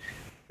virus,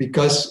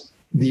 because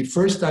the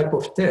first type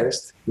of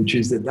test, which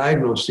is the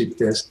diagnostic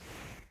test,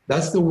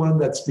 that's the one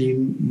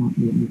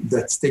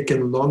that's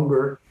taken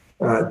longer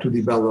to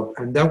develop.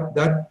 And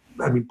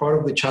part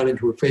of the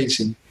challenge we're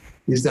facing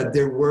is that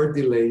there were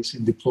delays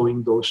in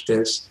deploying those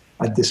tests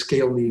at the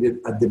scale needed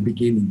at the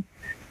beginning.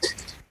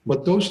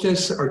 But those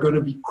tests are going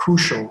to be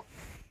crucial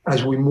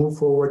as we move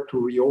forward to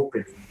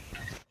reopening.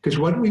 Because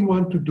what we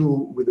want to do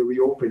with the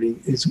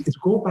reopening is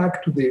go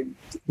back to the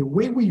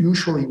way we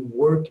usually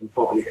work in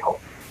public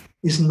health.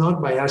 Is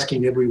not by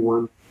asking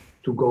everyone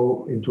to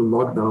go into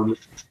lockdown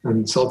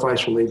and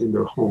self-isolate in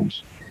their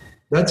homes.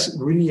 That's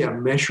really a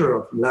measure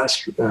of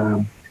last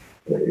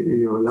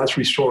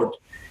resort.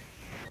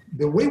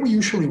 The way we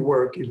usually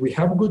work is we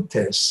have good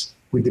tests,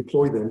 we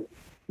deploy them,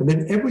 and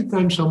then every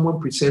time someone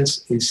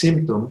presents a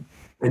symptom,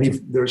 and if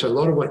there's a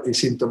lot of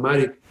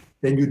asymptomatic,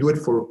 then you do it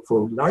for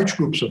large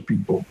groups of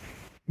people.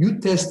 You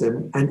test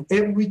them, and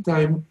every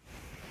time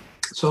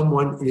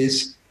someone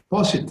is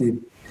positive,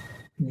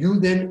 you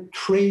then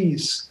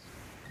trace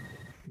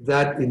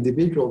that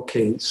individual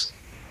case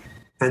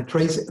and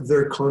trace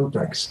their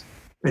contacts.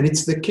 And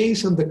it's the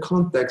case and the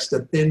contacts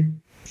that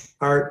then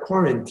are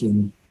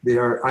quarantined. They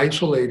are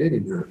isolated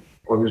in a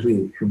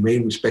obviously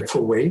humane,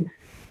 respectful way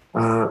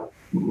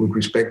with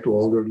respect to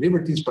all their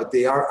liberties, but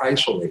they are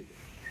isolated.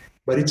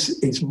 But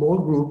it's a small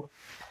group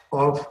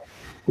of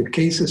the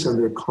cases and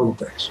their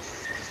contacts.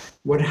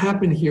 What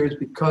happened here is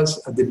because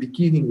at the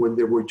beginning, when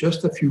there were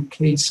just a few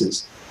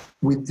cases,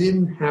 we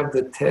didn't have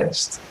the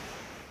test.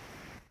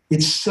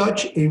 It's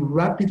such a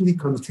rapidly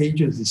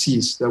contagious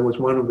disease. That was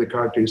one of the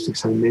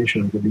characteristics I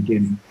mentioned at the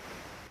beginning,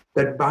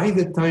 that by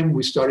the time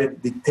we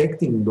started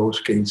detecting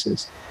those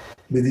cases,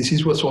 the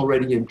disease was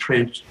already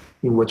entrenched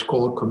in what's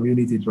called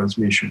community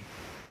transmission.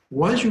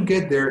 Once you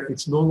get there,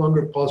 it's no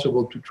longer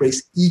possible to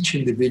trace each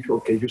individual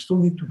case. You still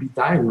need to be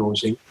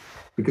diagnosing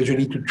because you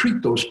need to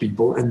treat those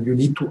people and you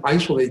need to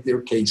isolate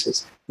their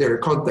cases, their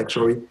contacts,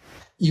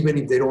 even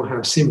if they don't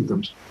have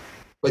symptoms.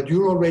 But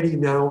you're already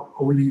now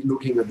only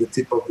looking at the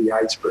tip of the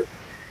iceberg.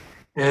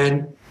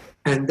 And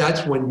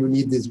that's when you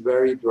need these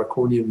very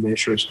draconian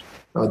measures,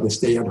 the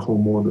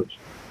stay-at-home orders.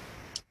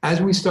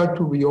 As we start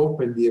to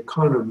reopen the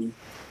economy,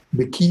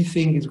 the key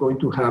thing is going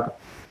to have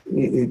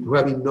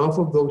enough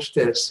of those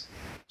tests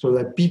so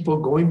that people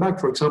going back,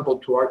 for example,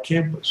 to our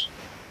campus,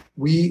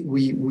 we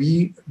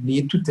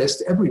need to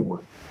test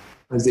everyone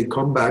as they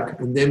come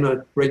back, and then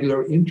at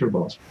regular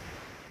intervals.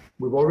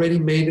 We've already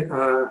made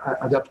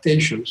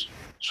adaptations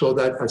so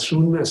that as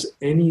soon as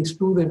any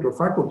student or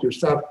faculty or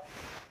staff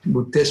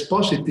would test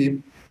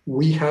positive,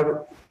 we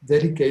have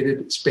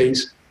dedicated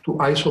space to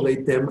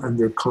isolate them and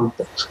their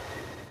contacts.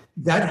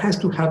 That has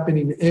to happen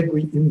in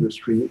every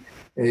industry.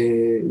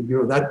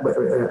 Not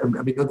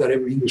that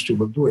every industry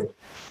will do it,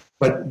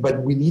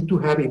 but we need to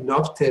have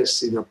enough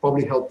tests in our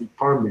public health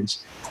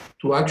departments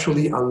to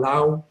actually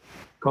allow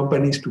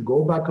companies to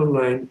go back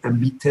online and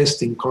be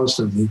testing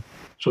constantly,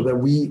 so that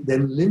we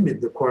then limit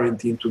the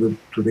quarantine to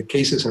the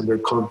cases and their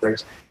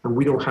contacts, and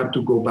we don't have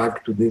to go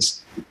back to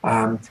this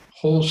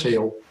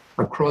wholesale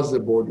across the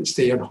board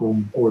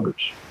stay-at-home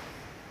orders.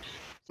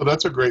 So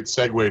that's a great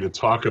segue to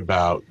talk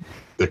about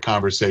the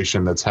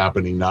conversation that's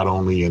happening not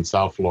only in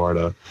South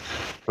Florida,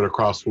 but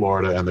across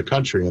Florida and the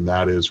country, and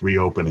that is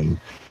reopening.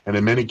 And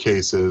in many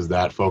cases,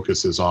 that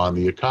focuses on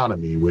the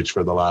economy, which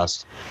for the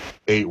last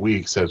 8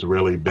 weeks has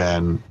really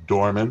been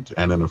dormant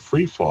and in a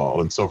free fall.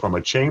 And so from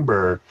a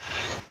chamber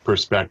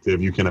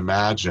perspective, you can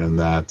imagine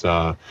that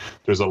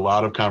there's a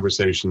lot of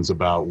conversations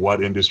about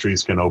what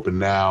industries can open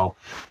now.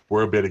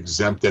 We're a bit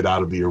exempted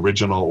out of the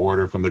original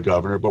order from the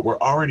governor, but we're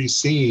already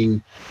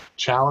seeing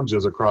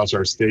challenges across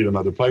our state and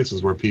other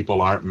places where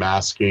people aren't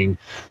masking,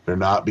 they're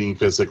not being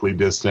physically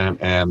distant,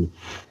 and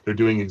they're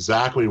doing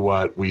exactly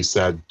what we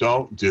said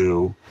don't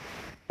do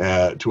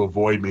to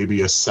avoid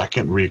maybe a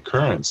second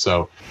recurrence.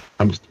 So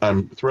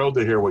I'm thrilled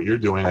to hear what you're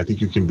doing. I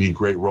think you can be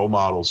great role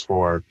models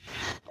for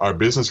our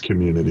business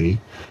community.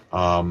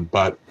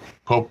 But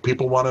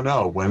people want to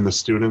know when the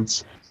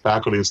students,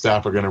 faculty, and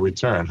staff are going to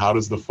return. How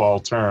does the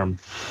fall term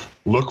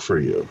look for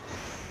you?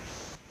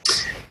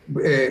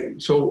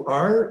 So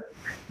our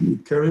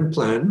current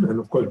plan, and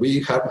of course we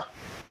have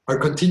our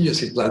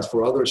contingency plans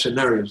for other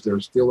scenarios,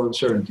 there's still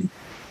uncertainty.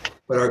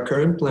 But our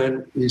current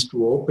plan is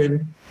to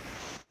open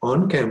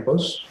on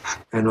campus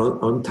and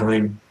on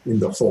time in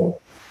the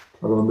fall,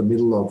 around the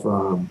middle of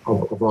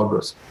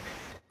August.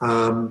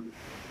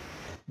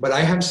 But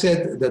I have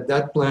said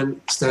that plan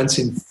stands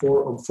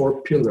on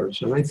four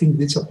pillars, and I think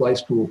this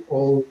applies to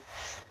all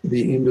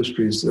the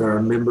industries that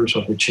are members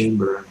of the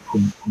chamber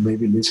who may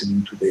be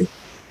listening today.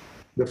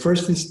 The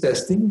first is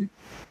testing.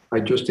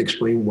 I just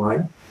explained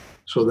why.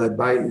 So that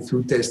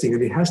through testing,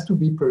 and it has to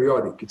be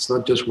periodic. It's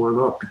not just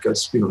one-off,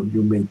 because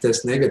you may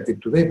test negative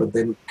today, but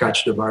then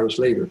catch the virus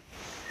later.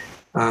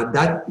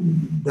 That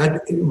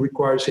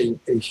requires a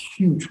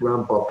huge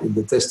ramp up in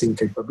the testing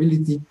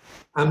capability.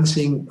 I'm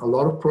seeing a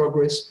lot of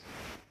progress.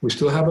 We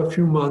still have a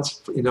few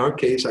months. In our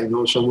case, I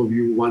know some of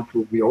you want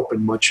to be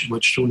open much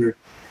sooner.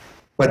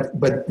 But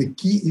the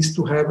key is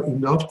to have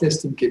enough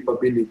testing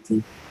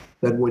capability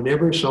that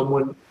whenever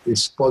someone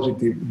is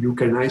positive, you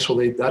can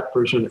isolate that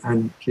person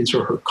and his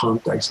or her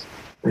contacts,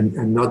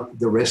 and not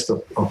the rest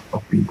of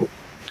people.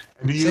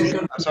 And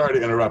I'm sorry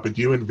to interrupt, but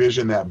do you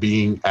envision that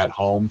being at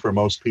home for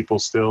most people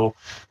still?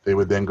 They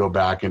would then go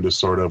back into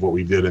sort of what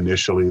we did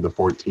initially, the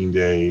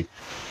 14-day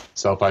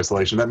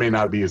self-isolation. That may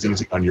not be as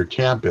easy on your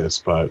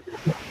campus, but...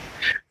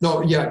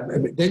 No, yeah.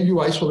 Then you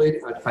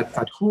isolate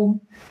at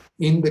home.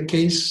 In the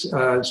case,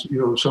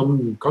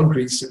 some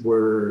countries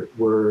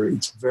where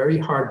it's very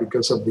hard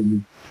because of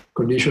the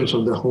conditions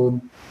on the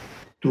home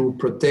to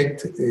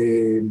protect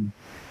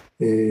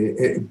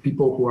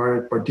people who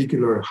are at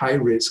particular high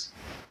risk,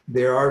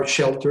 there are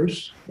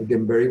shelters,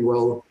 again, very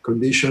well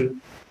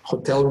conditioned,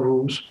 hotel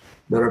rooms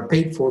that are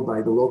paid for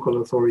by the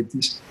local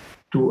authorities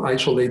to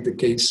isolate the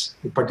case,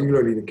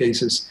 particularly the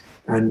cases,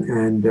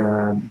 and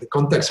the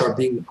contacts are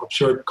being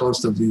observed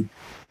constantly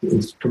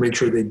to make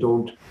sure they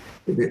don't.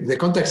 The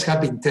contacts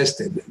have been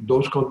tested.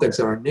 Those contacts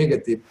that are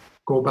negative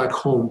go back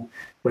home,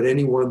 but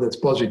anyone that's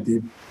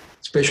positive,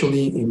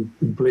 especially in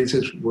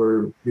places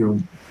where,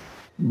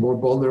 more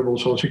vulnerable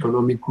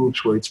socioeconomic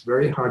groups where it's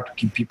very hard to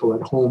keep people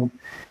at home,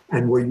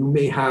 and where you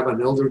may have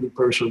an elderly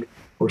person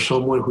or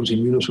someone who's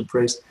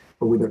immunosuppressed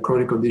or with a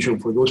chronic condition,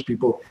 for those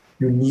people,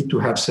 you need to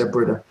have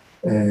separate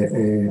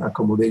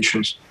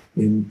accommodations,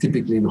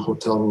 typically in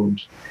hotel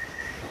rooms.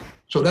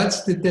 So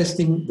that's the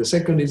testing. The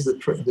second is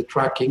the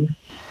tracking.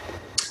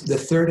 The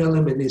third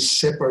element is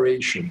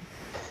separation.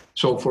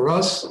 So for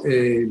us,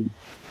 we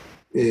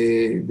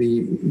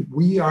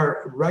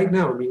are right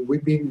now,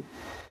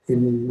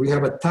 we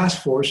have a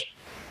task force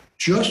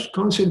just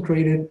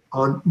concentrated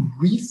on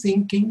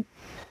rethinking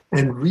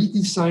and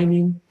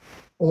redesigning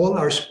all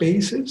our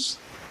spaces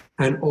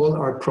and all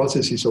our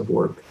processes of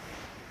work.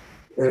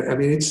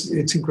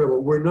 It's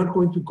incredible. We're not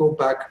going to go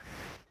back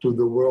to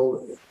the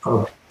world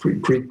of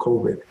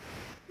pre-COVID.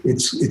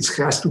 It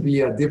has to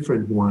be a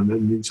different one.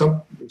 And in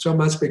some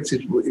aspects,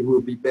 it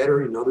will be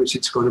better. In others,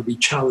 it's going to be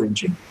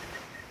challenging.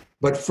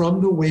 But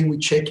from the way we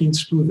check in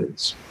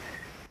students,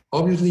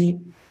 obviously,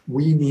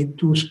 we need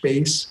to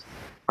space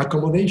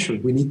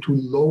accommodation. We need to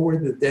lower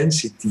the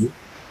density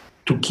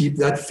to keep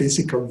that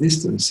physical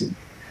distancing.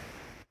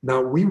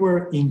 Now, we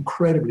were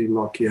incredibly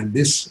lucky, and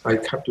this, I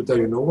have to tell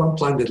you, no one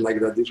planned it like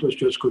that. This was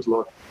just good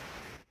luck.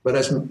 But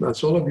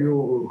as all of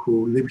you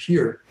who live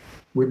here,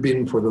 we've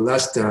been for the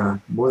last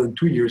more than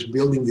 2 years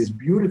building this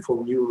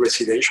beautiful new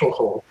residential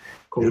hall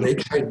called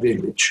Lakeside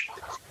Village.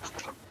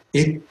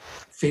 It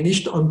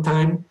finished on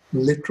time,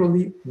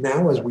 literally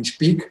now as we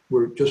speak.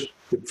 We're just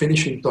the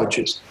finishing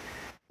touches.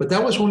 But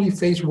that was only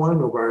phase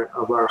one of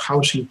our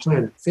housing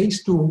plan.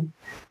 Phase two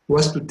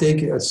was to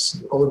take,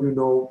 as all of you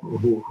know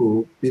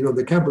who been on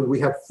the campus, we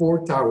have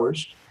 4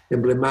 towers,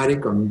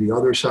 emblematic on the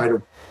other side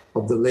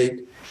of the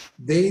lake.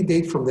 They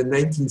date from the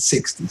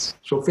 1960s.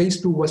 So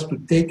phase two was to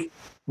take,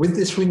 with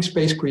the swing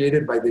space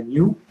created by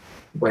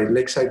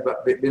Lakeside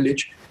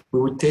Village, we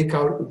would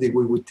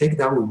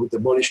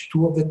demolish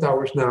 2 of the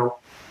towers now,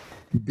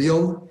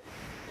 build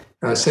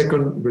a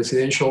second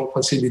residential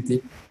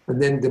facility, and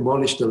then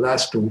demolish the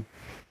last 2.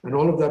 And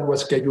all of that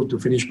was scheduled to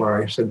finish by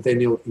our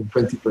centennial in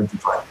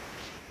 2025.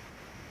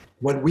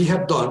 What we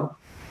have done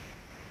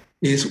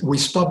is we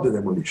stopped the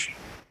demolition.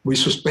 We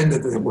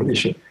suspended the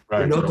demolition.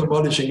 Right. We're not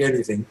demolishing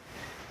anything.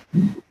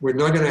 we're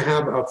not going to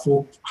have a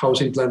full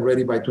housing plan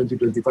ready by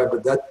 2025,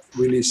 but that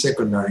really is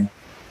secondary.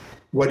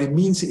 What it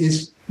means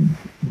is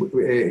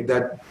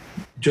that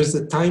just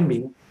the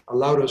timing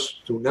allowed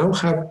us to now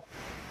have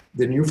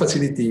the new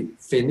facility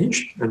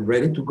finished and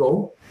ready to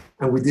go,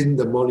 and we didn't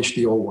demolish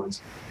the old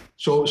ones.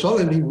 So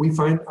suddenly we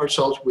find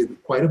ourselves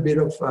with quite a bit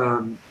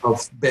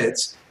of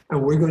beds,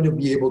 and we're going to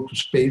be able to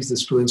space the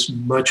students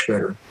much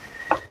better.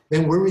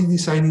 Then we're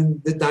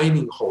redesigning the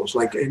dining halls,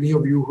 like any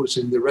of you who's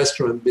in the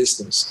restaurant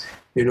business,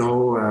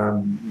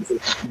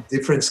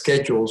 different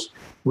schedules.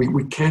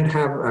 We can't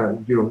have,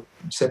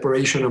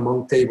 separation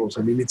among tables.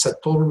 I mean, it's a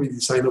total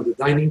redesign of the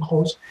dining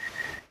halls.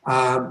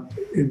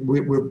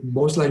 We're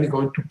most likely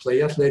going to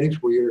play athletics.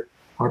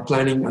 Our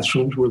planning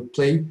assumes we'll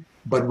play,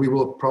 but we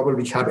will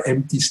probably have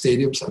empty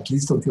stadiums at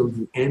least until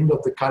the end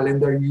of the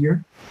calendar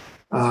year.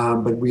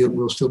 But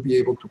we'll still be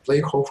able to play,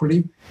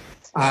 hopefully.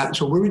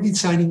 So we're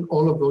redesigning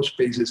all of those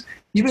spaces,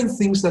 even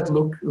things that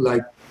look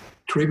like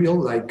trivial,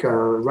 like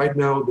right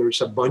now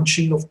there's a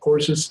bunching of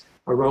courses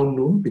around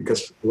noon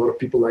because a lot of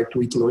people like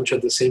to eat lunch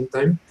at the same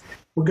time.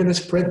 We're going to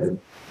spread them.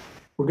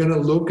 We're going to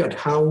look at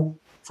how,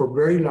 for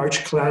very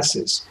large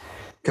classes,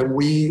 can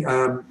we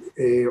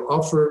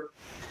offer,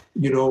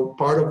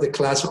 part of the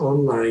class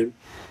online.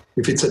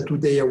 If it's a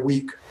 2-day a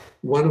week,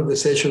 one of the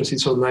sessions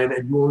is online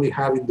and you only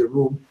have in the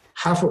room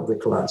half of the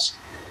class.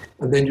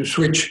 And then you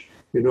switch,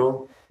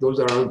 those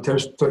are on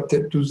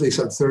Tuesdays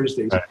and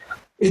Thursdays.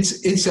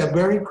 It's a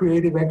very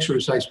creative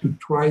exercise to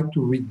try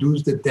to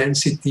reduce the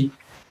density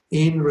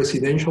in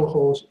residential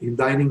halls, in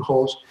dining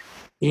halls,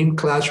 in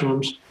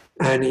classrooms,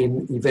 and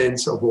in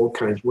events of all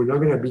kinds. We're not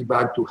going to be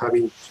back to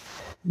having,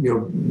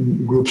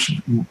 groups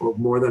of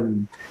more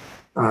than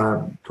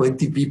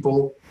 20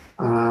 people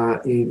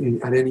at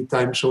any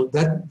time. So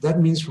that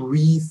means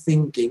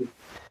rethinking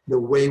the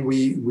way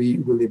we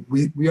live.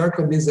 We are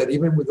convinced that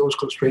even with those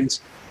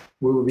constraints,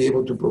 we will be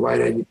able to provide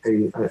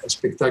a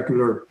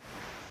spectacular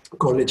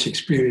college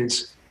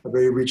experience, a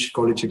very rich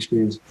college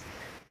experience.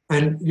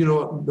 And,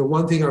 the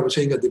one thing I was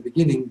saying at the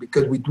beginning,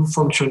 because we do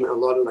function a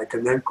lot like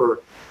an anchor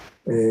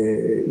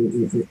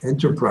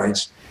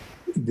enterprise,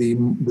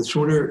 the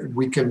sooner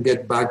we can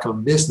get back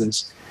on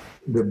business,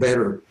 the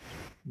better.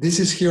 This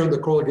is here on the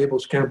Coral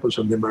Gables campus,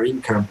 on the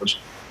Marine campus.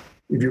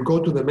 If you go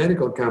to the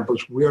medical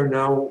campus, we are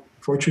now,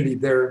 fortunately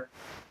there,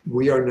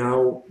 we are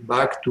now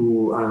back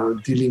to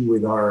dealing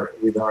with our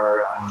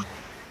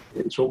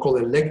so-called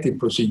elective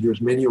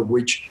procedures, many of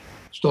which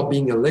stop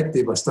being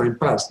elective as time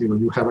passed.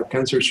 You have a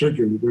cancer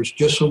surgery. There's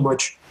just so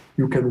much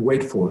you can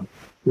wait for.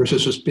 There's a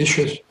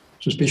suspicion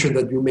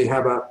that you may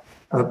have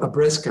a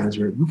breast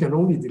cancer. You can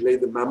only delay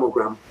the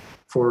mammogram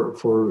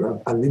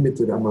for a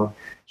limited amount.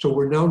 So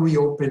we're now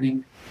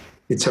reopening.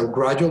 It's a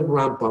gradual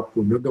ramp up.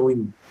 We're not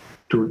going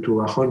to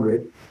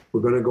 100.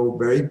 We're going to go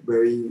very,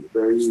 very,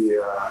 very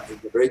in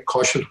a very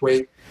cautious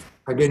way.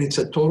 Again, it's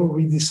a total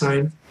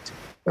redesign.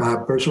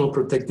 Personal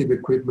protective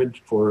equipment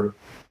for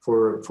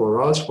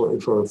us, for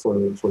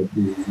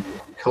the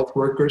health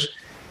workers,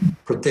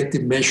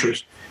 protective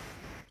measures.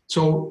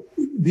 So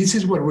this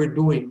is what we're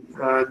doing.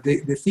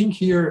 The thing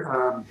here,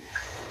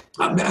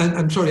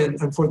 I'm sorry,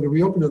 and for the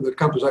reopening of the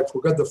campus, I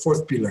forgot the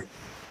fourth pillar.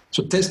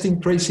 So testing,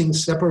 tracing,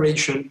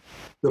 separation.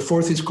 The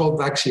fourth is called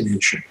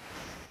vaccination.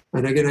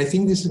 And again, I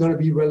think this is going to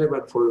be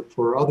relevant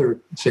for other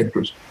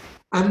sectors.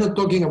 I'm not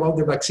talking about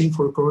the vaccine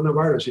for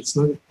coronavirus.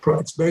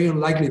 It's very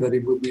unlikely that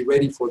it will be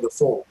ready for the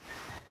fall.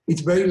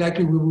 It's very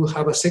likely we will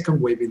have a second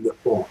wave in the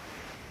fall.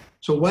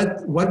 So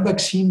what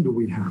vaccine do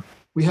we have?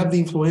 We have the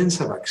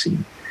influenza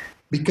vaccine.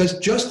 Because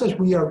just as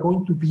we are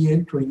going to be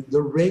entering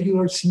the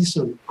regular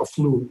season of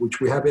flu, which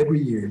we have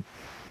every year,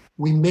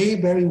 we may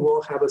very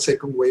well have a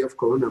second wave of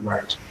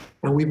coronavirus.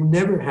 And we've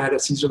never had a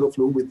season of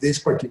flu with this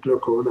particular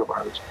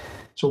coronavirus.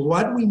 So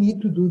what we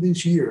need to do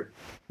this year,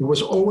 it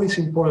was always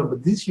important,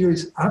 but this year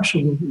is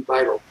absolutely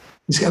vital,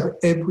 is have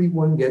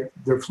everyone get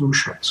their flu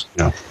shots.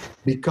 Yeah.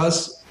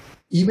 Because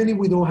even if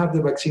we don't have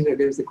the vaccine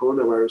against the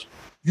coronavirus,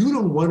 you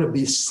don't want to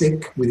be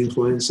sick with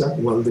influenza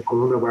while the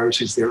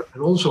coronavirus is there.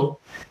 And also,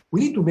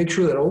 we need to make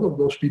sure that all of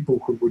those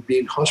people who would be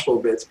in hospital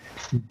beds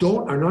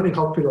are not in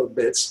hospital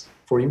beds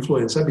for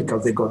influenza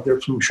because they got their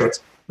flu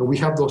shots. And we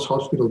have those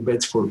hospital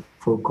beds for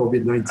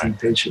COVID-19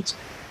 patients.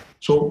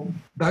 So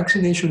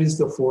vaccination is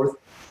the fourth,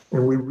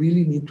 and we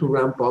really need to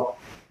ramp up.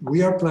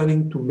 We are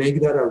planning to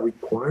make that a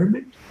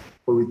requirement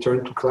for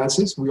return to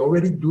classes. We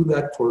already do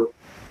that for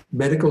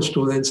medical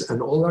students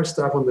and all our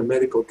staff on the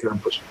medical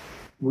campus.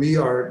 We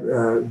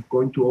are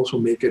going to also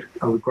make it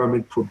a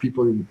requirement for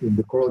people in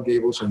the Coral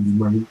Gables and the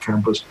Marine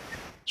campus.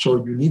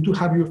 So you need to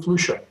have your flu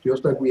shot.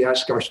 Just like we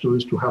ask our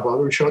students to have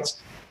other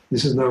shots,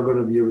 this is now going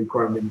to be a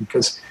requirement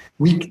because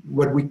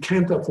what we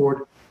can't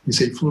afford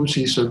is a flu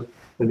season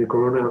and the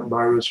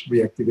coronavirus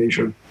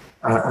reactivation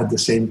at the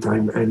same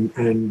time.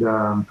 And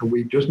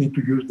we just need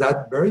to use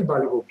that very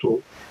valuable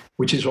tool,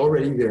 which is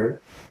already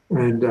there.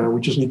 And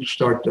we just need to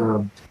start.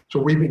 So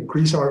we've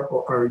increased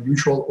our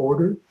usual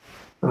order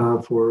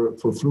for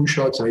flu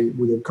shots. I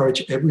would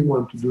encourage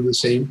everyone to do the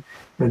same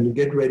and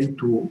get ready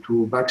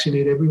to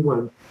vaccinate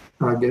everyone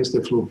against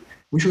the flu.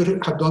 We should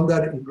have done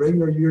that in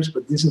regular years,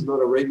 but this is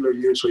not a regular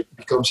year, so it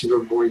becomes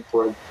even more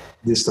important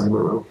this time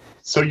around.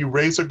 So you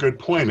raise a good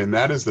point, and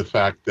that is the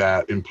fact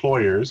that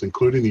employers,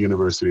 including the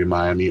University of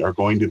Miami, are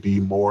going to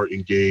be more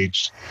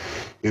engaged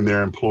in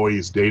their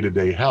employees'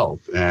 day-to-day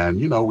health. And,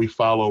 you know, we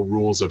follow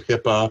rules of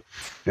HIPAA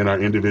in our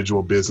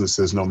individual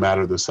businesses, no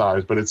matter the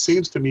size. But it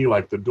seems to me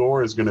like the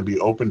door is going to be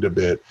opened a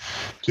bit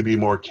to be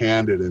more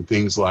candid in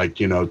things like,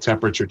 you know,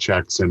 temperature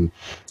checks and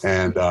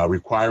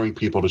requiring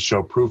people to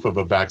show proof of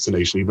a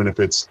vaccination, even if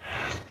it's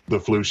the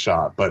flu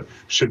shot. But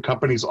should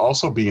companies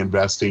also be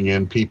investing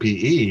in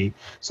PPE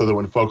so that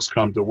when folks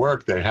come to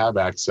work, they have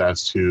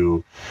access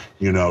to,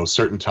 you know,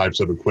 certain types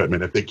of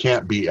equipment if they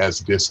can't be as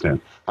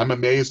distant? I'm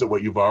amazed at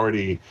what you've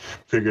already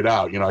figured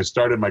out. You know, I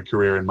started my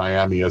career in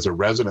Miami as a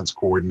residence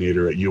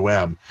coordinator at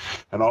UM,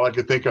 and all I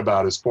could think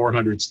about is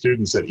 400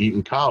 students at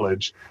Eton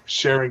College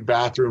sharing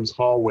bathrooms,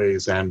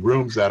 hallways, and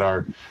rooms that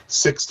are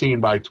 16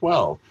 by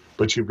 12.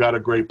 But you've got a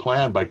great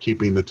plan by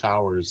keeping the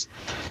towers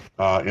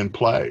in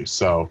play.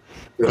 So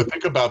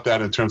think about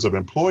that in terms of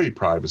employee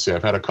privacy.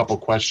 I've had a couple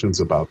questions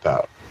about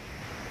that.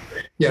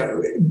 Yeah,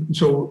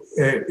 so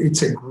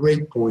it's a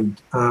great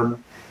point.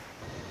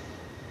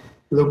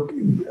 Look,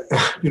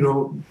 you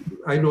know,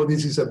 I know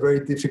this is a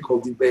very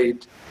difficult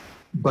debate,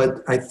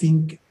 but I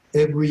think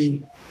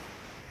every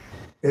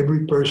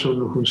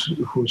person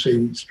who's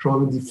a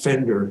strong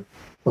defender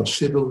of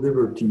civil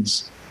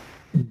liberties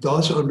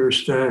does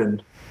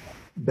understand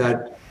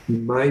that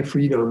my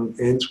freedom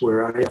ends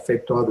where I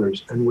affect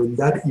others. And when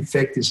that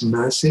effect is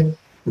massive,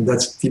 and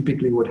that's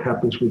typically what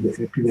happens with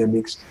the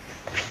epidemics,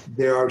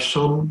 there are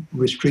some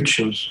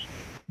restrictions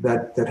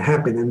that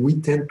happen, and we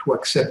tend to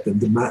accept them.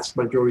 The mass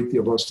majority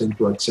of us tend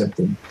to accept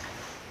them.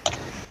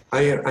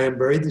 I am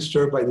very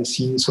disturbed by the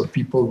scenes of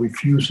people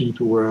refusing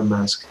to wear a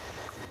mask.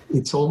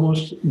 It's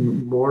almost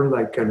more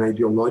like an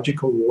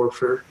ideological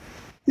warfare.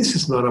 This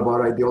is not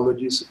about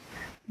ideologies.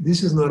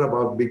 This is not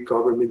about big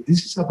government.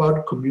 This is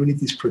about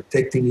communities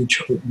protecting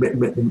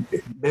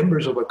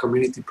members of a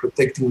community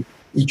protecting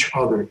each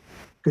other.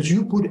 Because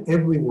you put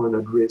everyone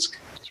at risk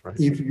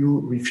if you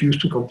refuse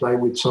to comply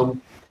with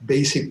some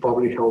basic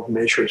public health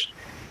measures.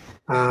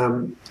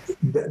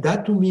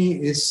 That to me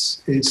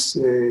is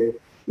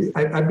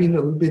I've been a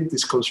little bit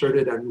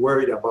disconcerted and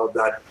worried about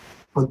that.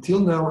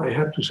 Until now, I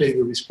have to say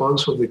the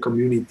response of the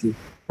community,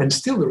 and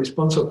still the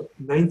response of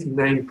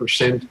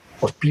 99%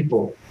 of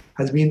people,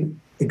 has been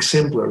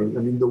exemplary. I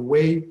mean, the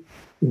way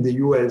in the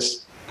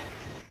U.S.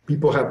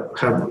 people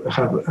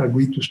have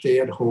agreed to stay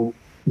at home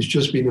has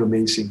just been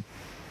amazing.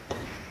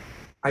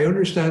 I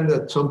understand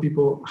that some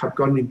people have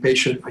gotten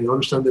impatient. I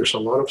understand there's a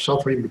lot of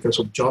suffering because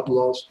of job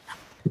loss,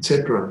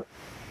 etc.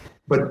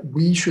 But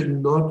we should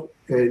not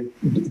do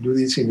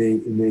this in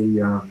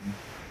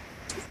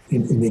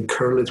a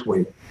careless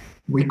way.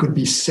 We could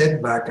be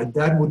set back, and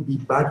that would be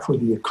bad for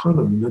the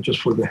economy, not just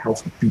for the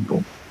health of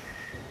people.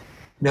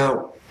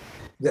 Now,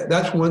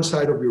 that's one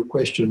side of your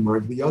question,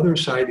 Mark. The other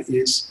side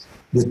is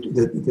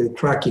the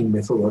tracking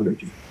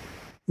methodology.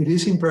 It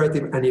is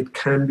imperative, and it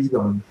can be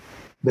done,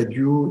 that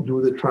you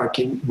do the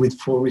tracking with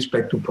full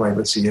respect to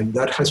privacy. And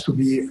that has to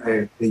be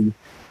a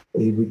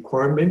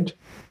requirement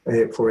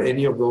for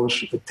any of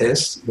those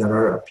tests that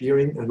are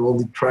appearing and all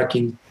the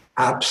tracking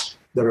apps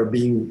that are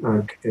being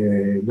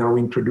now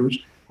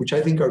introduced, which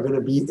I think are going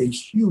to be a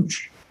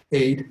huge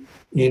aid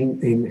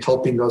in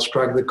helping us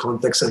track the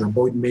contacts and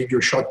avoid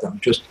major shutdown.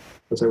 Just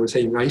as I was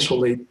saying,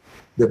 isolate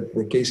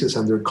the cases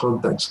and their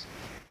contacts.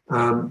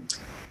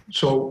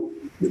 So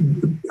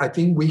I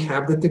think we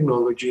have the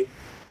technology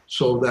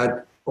so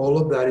that all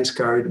of that is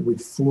carried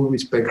with full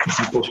respect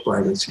to people's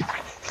privacy.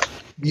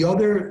 The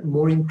other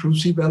more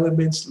intrusive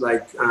elements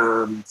like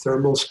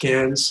thermal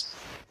scans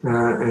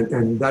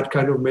and that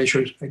kind of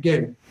measures,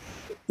 again,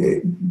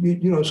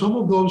 some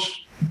of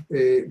those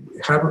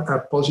have a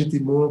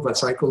positive, more of a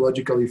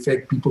psychological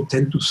effect. People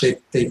tend to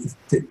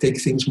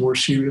take things more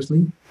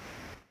seriously.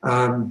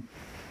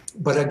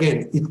 But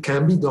again, it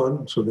can be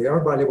done, so they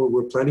are valuable.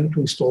 We're planning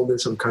to install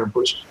this on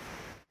campus.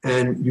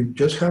 And you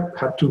just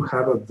have to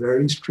have a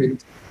very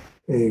strict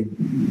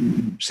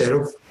set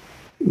of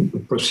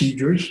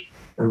procedures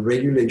and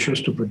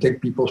regulations to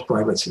protect people's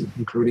privacy,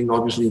 including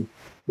obviously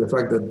the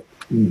fact that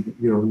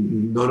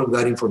none of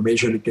that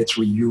information gets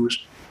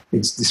reused.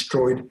 It's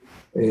destroyed,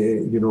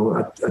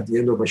 at the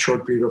end of a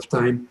short period of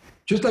time,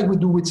 just like we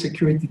do with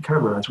security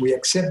cameras. We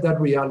accept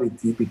that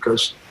reality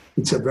because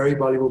it's a very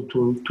valuable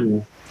tool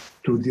to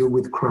deal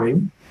with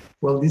crime.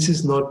 Well, this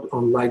is not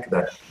unlike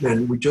that,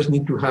 and we just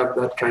need to have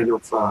that kind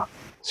of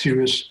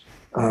serious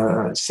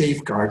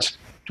safeguards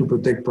to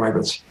protect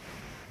privacy.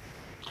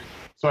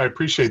 So I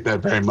appreciate that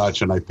very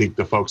much, and I think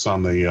the folks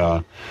on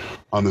the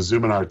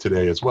Zoominar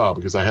today as well,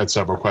 because I had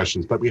several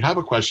questions. But we have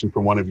a question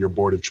from one of your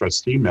Board of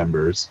Trustee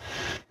members,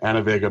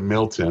 Anna Vega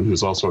Milton,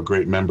 who's also a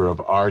great member of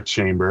our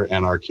chamber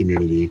and our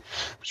community.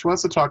 She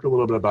wants to talk a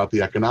little bit about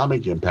the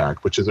economic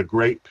impact, which is a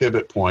great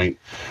pivot point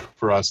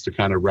for us to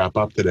kind of wrap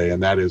up today.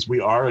 And that is,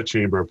 we are a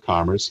Chamber of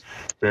Commerce,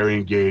 very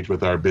engaged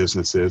with our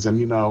businesses. And,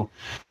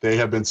 they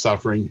have been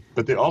suffering,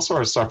 but they also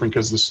are suffering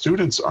because the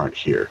students aren't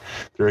here.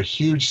 They're a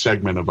huge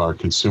segment of our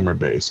consumer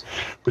base.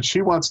 But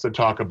she wants to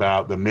talk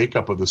about the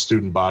makeup of the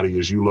student body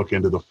as you look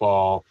into the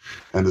fall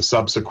and the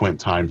subsequent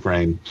time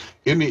frame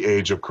in the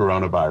age of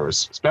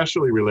coronavirus,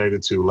 especially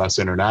related to less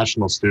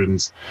international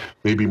students,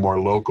 maybe more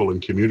local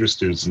and commuter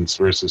students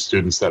versus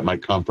students that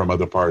might come from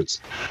other parts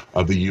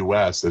of the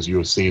U.S., as you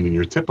have seen in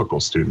your typical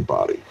student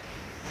body.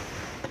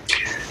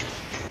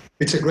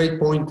 It's a great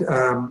point,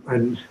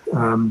 and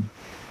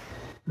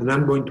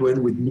I'm going to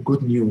end with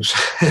good news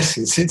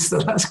since it's the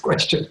last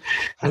question.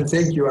 And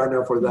thank you,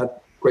 Anna, for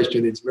that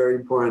question. It's very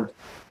important,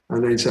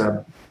 and it's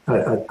a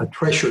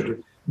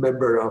treasured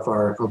member of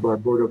our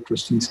Board of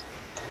Trustees.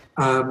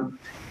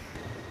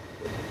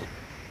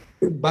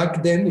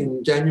 Back then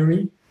in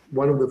January,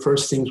 one of the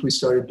first things we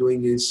started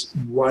doing is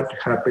what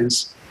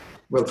happens.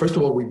 Well, first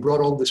of all, we brought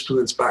all the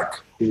students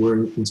back who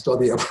were in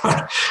study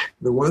abroad.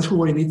 The ones who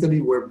were in Italy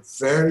were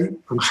very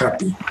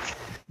unhappy,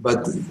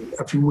 but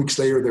a few weeks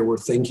later they were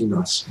thanking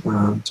us.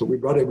 So we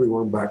brought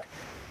everyone back,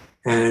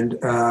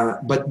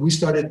 but we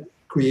started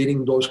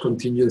creating those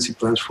contingency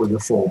plans for the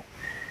fall.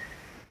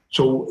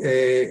 So,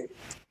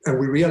 and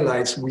we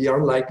realized we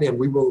are likely, and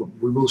we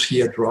will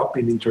see a drop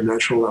in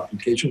international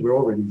applications. We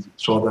already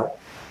saw that.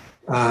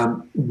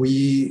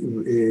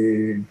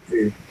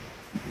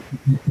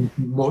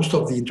 Most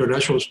of the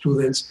international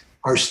students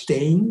are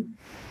staying,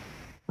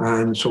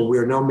 and so we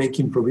are now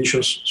making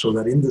provisions so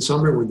that in the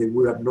summer, when they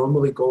would have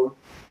normally gone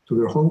to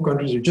their home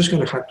countries, they're just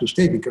going to have to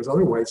stay, because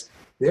otherwise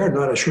they are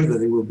not assured that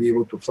they will be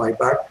able to fly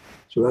back.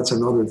 So that's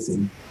another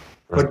thing.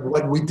 Right. But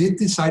what we did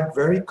decide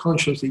very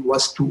consciously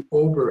was to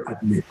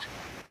over-admit,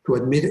 to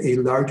admit a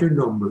larger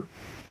number.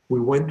 We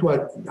went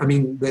to,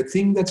 the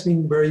thing that's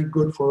been very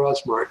good for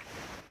us, Mark,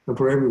 and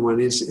for everyone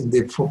is in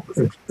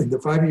the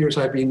 5 years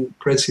I've been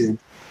president,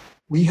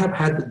 we have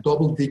had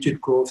double-digit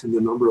growth in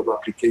the number of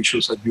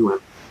applications at UM.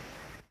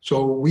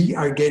 So we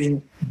are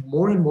getting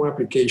more and more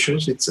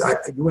applications.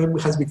 UM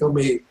has become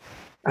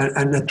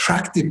an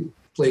attractive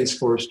place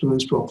for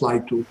students to apply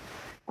to.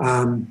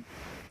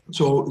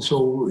 So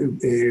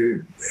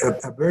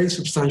a very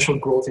substantial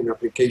growth in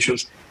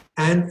applications,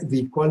 and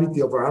the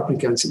quality of our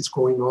applicants is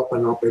going up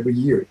and up every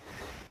year.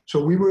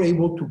 So we were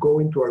able to go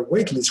into our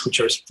wait lists, which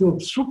are still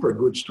super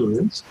good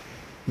students,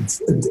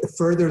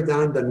 further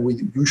down than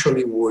we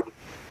usually would,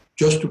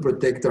 just to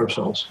protect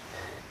ourselves.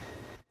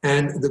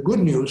 And the good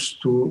news,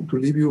 to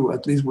leave you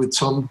at least with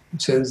some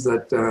sense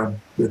that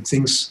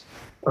things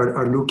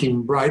are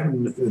looking bright,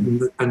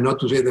 and not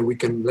to say that we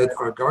can let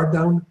our guard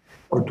down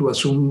or to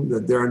assume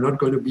that there are not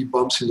going to be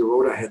bumps in the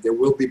road ahead. There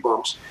will be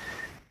bumps.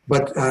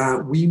 But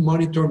we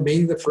monitor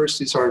May the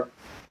 1st is our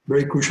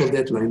very crucial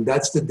deadline.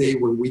 That's the day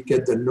when we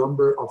get the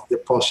number of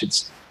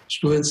deposits.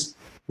 Students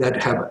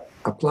that have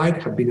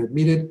applied, have been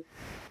admitted,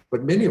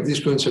 but many of these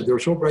students, they're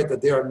so bright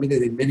that they are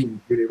admitted in many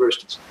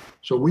universities.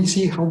 So we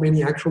see how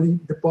many actually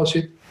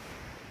deposit.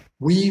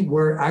 We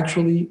were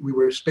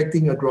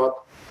expecting a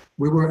drop.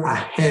 We were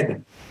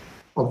ahead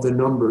of the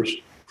numbers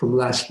from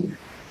last year.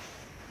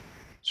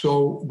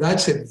 So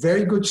that's a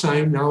very good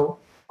sign. Now,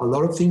 a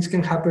lot of things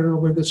can happen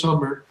over the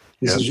summer.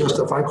 This is just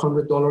a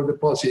 $500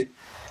 deposit.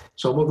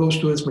 Some of those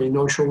students may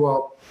not show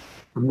up.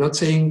 I'm not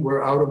saying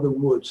we're out of the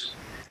woods.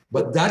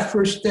 But that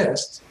first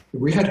test, if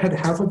we had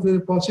half of the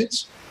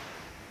deposits,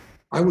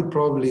 I would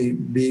probably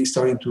be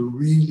starting to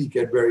really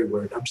get very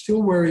worried. I'm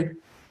still worried.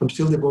 I'm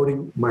still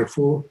devoting my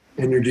full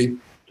energy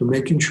to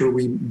making sure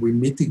we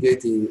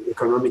mitigate the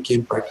economic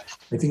impact.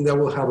 I think that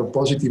will have a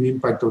positive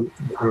impact on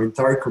our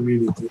entire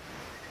community.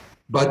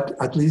 But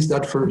at least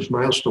that first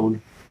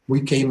milestone,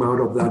 we came out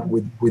of that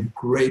with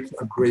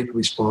a great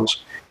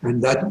response.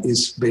 And that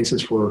is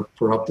basis for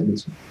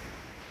optimism.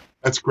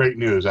 That's great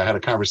news. I had a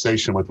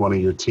conversation with one of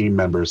your team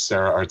members,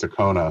 Sarah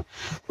Artacona,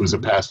 who's a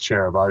past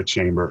chair of our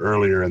chamber,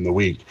 earlier in the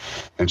week.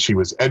 And she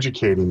was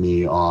educating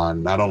me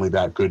on not only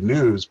that good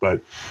news,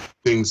 but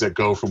things that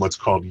go from what's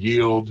called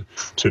yield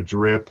to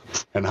drip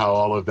and how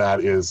all of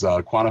that is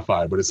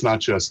quantified. But it's not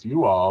just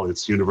you all,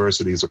 it's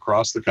universities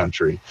across the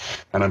country.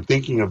 And I'm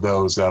thinking of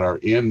those that are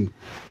in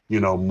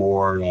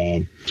more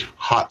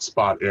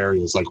hotspot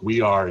areas like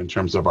we are in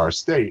terms of our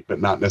state, but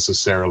not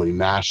necessarily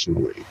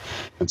nationally.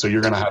 And so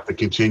you're going to have to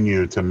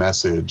continue to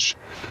message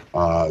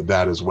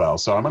that as well.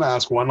 So I'm going to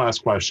ask one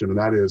last question, and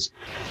that is,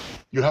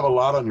 You have a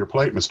lot on your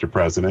plate, Mr.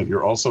 President.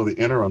 You're also the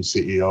interim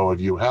CEO of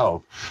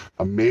UHealth,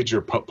 a major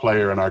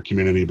player in our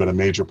community, but a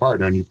major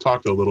partner. And you've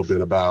talked a little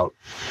bit about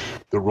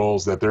the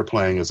roles that they're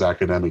playing as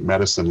academic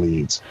medicine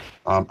leads.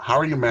 How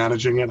are you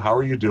managing it? How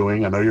are you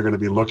doing? I know you're going to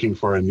be looking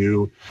for a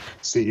new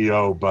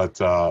CEO, but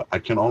I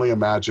can only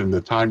imagine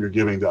the time you're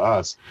giving to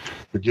us,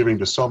 you're giving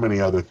to so many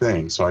other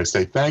things. So I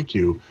say thank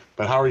you,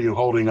 but how are you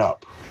holding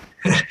up?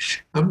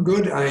 I'm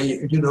good.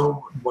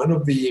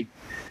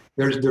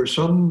 There's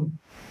some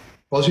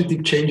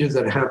positive changes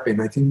that happen.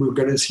 I think we're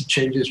going to see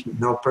changes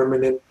now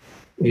permanent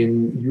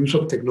in use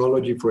of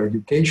technology for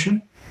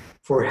education,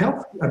 for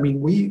health. I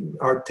mean,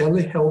 our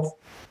telehealth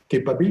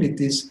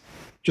capabilities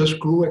just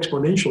grew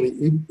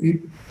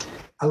exponentially.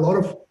 A lot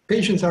of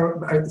patients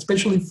are,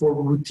 especially for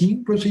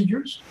routine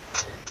procedures,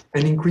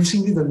 and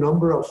increasingly the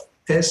number of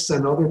tests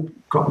and other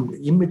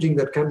imaging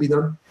that can be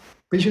done,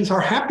 patients are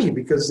happy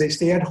because they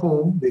stay at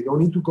home, they don't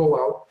need to go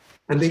out,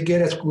 and they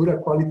get as good a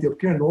quality of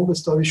care. And all the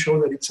studies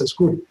show that it's as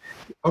good.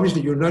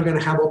 Obviously, you're not going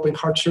to have open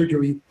heart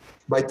surgery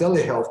by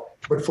telehealth,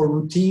 but for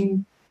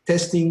routine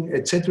testing,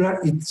 etc.,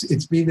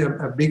 it's been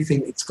a big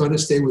thing. It's going to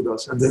stay with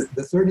us. And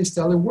the third is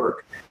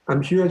telework.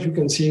 I'm here, as you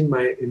can see, in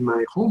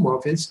my home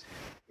office,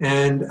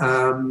 and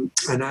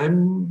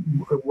I'm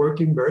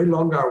working very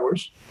long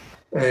hours,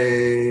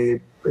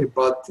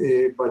 but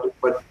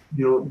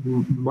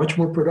much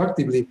more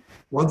productively.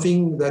 One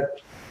thing that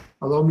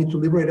allowed me to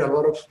liberate a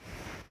lot of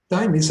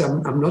time is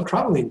I'm not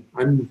traveling.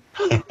 I'm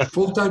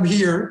full-time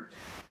here,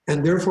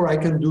 and therefore I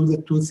can do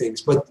the two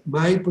things. But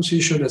my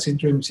position as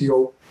interim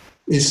CEO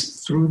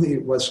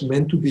was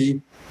meant to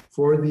be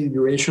for the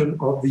duration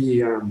of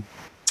the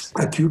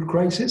acute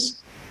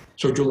crisis.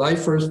 So July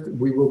 1st,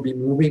 we will be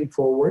moving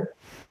forward,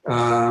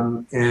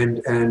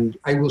 and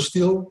I will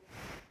still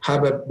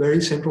have a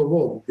very central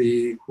role.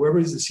 Whoever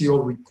is the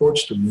CEO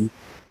reports to me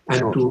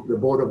and to the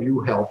board of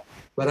UHealth,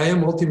 but I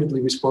am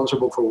ultimately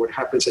responsible for what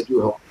happens at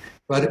UHealth.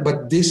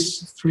 But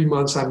this 3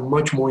 months, I'm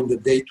much more in the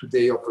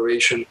day-to-day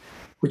operation,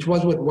 which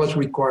was what was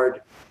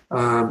required.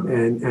 I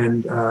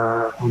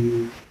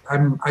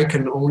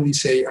can only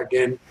say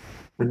again,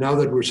 and now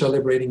that we're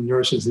celebrating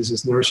nurses, this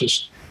is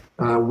Nurses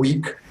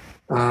Week,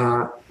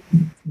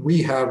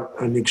 we have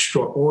an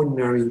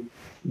extraordinary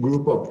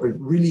group of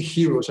really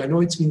heroes. I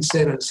know it's been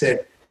said and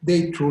said,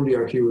 they truly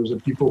are heroes, the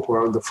people who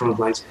are on the front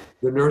lines.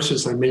 The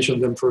nurses, I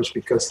mentioned them first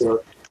because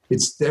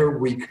it's their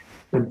week.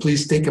 And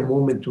please take a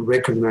moment to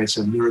recognize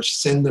a nurse,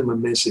 send them a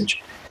message.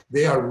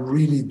 They are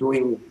really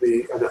doing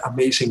an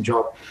amazing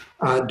job.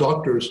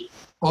 Doctors,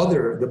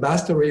 the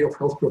vast array of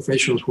health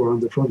professionals who are on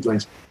the front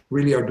lines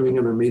really are doing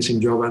an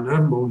amazing job. And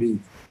I'm only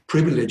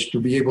privileged to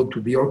be able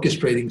to be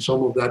orchestrating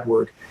some of that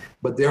work,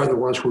 but they are the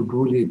ones who are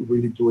really,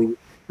 really doing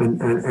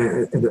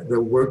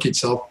the work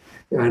itself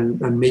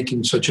and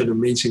making such an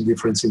amazing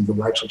difference in the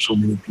lives of so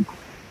many people.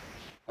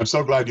 I'm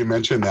so glad you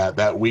mentioned that.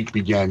 That week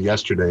began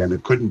yesterday, and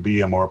it couldn't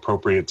be a more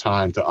appropriate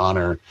time to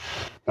honor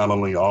not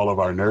only all of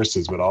our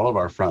nurses, but all of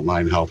our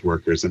frontline health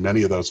workers. And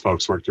many of those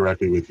folks work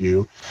directly with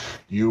you.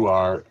 You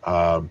are,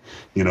 from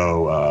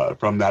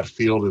that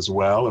field as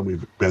well, and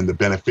we've been the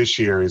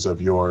beneficiaries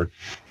of your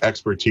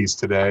expertise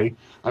today.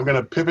 I'm going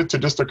to pivot to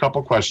just a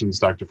couple questions,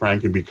 Dr.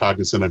 Frank, and be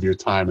cognizant of your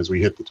time as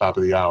we hit the top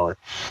of the hour.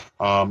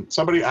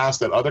 Somebody asked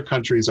that other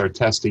countries are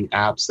testing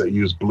apps that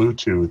use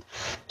Bluetooth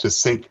to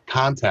sync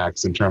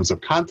contacts in terms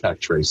of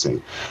contact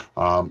tracing.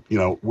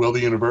 Will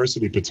the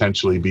university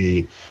potentially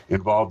be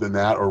involved in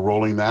that or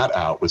rolling that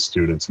out with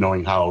students,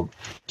 knowing how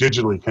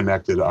digitally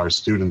connected our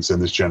students in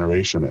this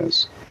generation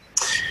is?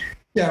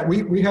 Yeah,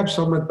 we have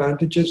some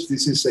advantages.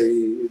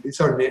 These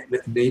are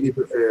native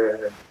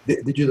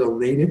digital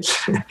natives.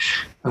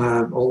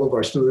 All of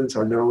our students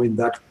are now in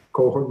that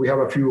cohort. We have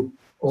a few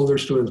older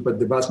students, but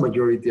the vast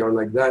majority are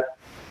like that.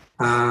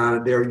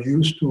 They're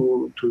used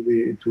to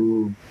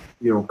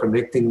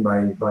connecting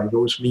by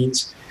those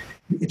means.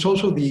 It's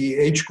also the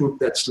age group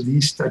that's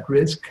least at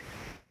risk.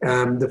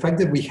 The fact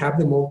that we have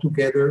them all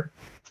together,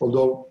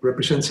 although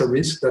represents a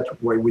risk, that's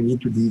why we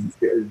need to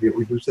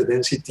reduce the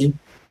density.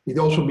 It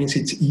also means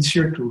it's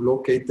easier to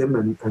locate them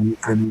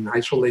and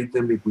isolate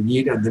them if we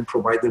need, and then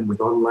provide them with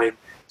online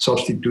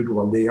substitute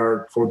while they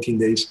are 14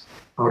 days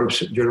out of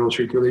general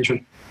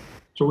circulation.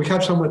 So we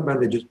have some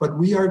advantages, but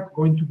we are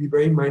going to be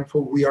very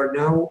mindful. We are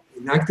now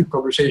in active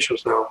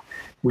conversations now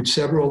with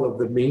several of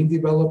the main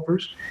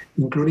developers,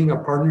 including a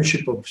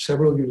partnership of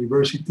several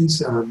universities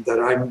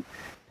that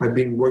I've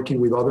been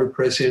working with other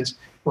presidents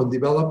on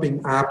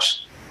developing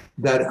apps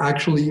that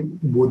actually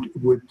would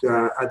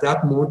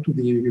adapt more to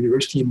the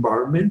university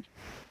environment,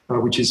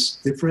 which is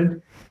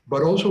different,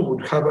 but also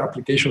would have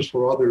applications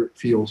for other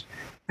fields,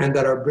 and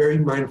that are very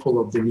mindful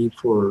of the need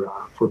for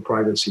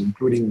privacy,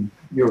 including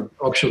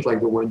options like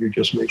the one you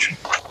just mentioned.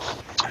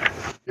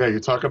 Yeah, you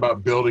talk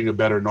about building a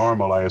better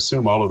normal. I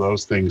assume all of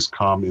those things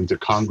come into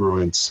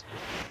congruence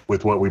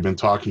with what we've been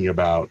talking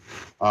about.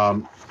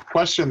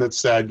 Question that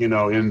said,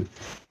 in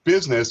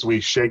business, we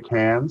shake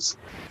hands.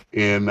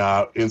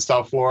 In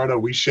South Florida,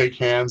 we shake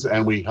hands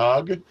and we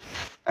hug,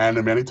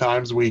 and many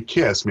times we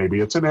kiss. Maybe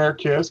it's an air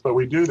kiss, but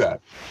we do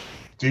that.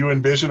 Do you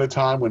envision a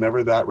time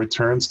whenever that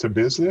returns to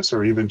business,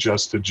 or even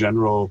just a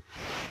general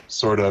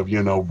sort of,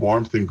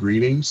 warmth and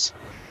greetings?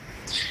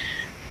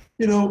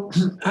 I don't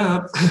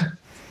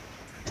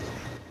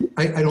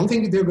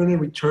think they're going to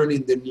return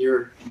in the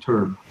near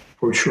term,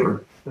 for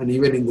sure, and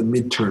even in the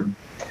midterm.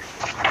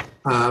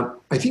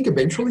 I think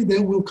eventually they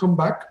will come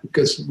back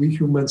because we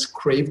humans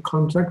crave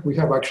contact. We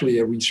have actually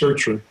a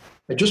researcher.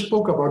 I just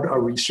spoke about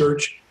our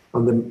research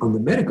on the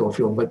medical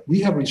field, but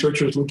we have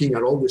researchers looking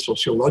at all the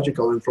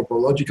sociological,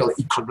 anthropological,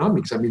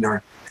 economics. I mean,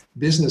 our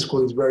business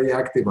school is very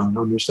active on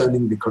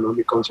understanding the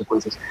economic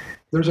consequences.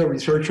 There's a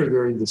researcher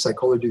there in the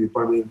psychology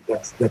department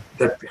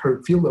that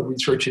her field of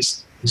research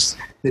is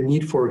the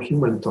need for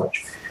human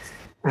touch.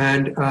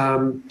 And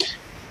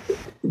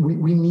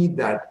we need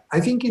that. I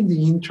think in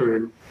the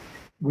interim,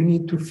 we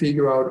need to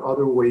figure out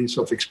other ways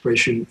of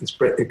expressing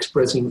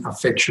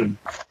affection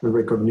and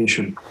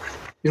recognition.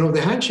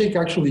 The handshake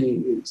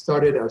actually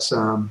started as,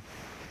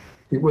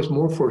 it was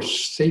more for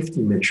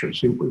safety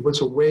measures. It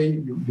was a way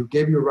you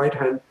gave your right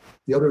hand,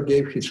 the other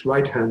gave his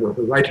right hand, or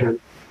the right hand,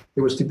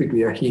 it was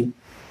typically a he,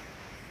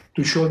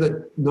 to show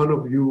that none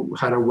of you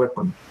had a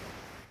weapon.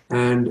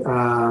 And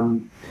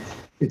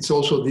it's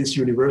also this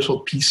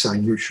universal peace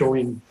sign. You're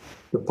showing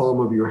the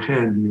palm of your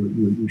hand.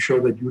 You show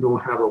that you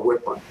don't have a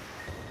weapon.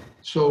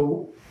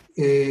 So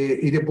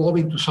it evolved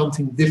into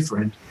something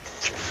different.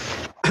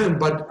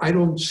 But I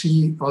don't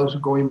see us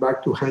going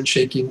back to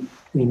handshaking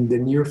in the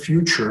near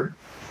future,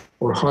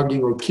 or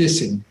hugging or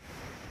kissing.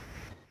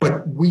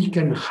 But we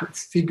can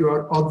figure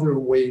out other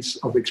ways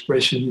of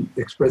expressing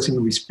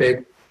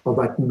respect, of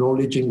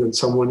acknowledging that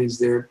someone is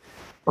there,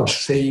 of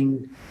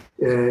saying,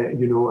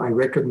 I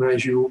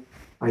recognize you,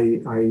 I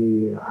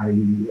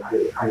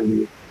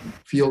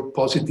feel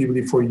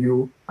positively for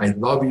you, I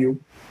love you.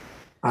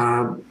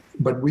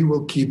 But we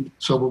will keep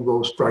some of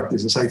those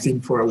practices, I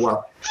think, for a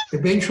while.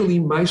 Eventually,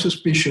 my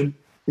suspicion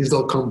is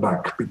they'll come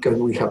back because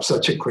we have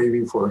such a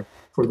craving for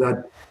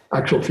that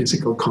actual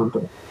physical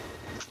contact.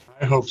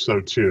 I hope so,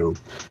 too.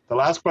 The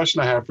last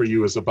question I have for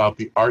you is about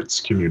the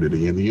arts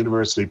community, and the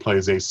university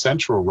plays a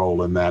central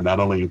role in that, not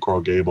only in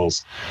Coral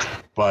Gables,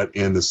 but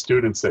in the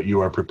students that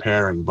you are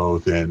preparing,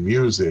 both in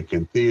music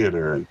and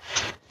theater. And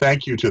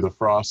thank you to the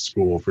Frost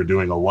School for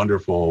doing a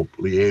wonderful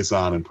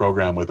liaison and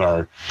program with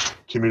our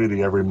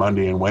community every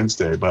Monday and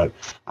Wednesday. But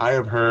I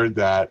have heard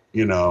that,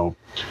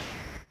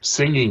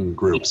 singing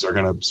groups are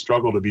going to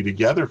struggle to be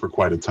together for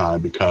quite a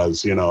time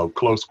because,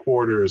 close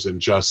quarters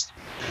and just,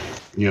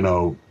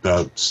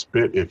 the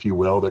spit, if you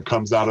will, that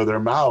comes out of their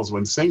mouths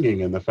when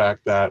singing, and the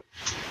fact that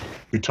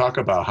you talk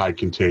about high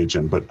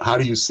contagion. But how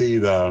do you see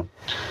the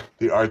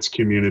arts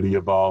community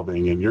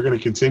evolving? And you're going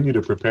to continue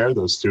to prepare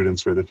those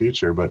students for the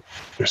future, but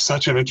they're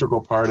such an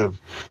integral part of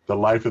the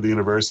life of the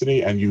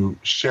university, and you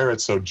share it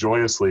so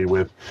joyously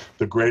with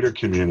the greater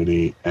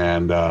community.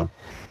 And are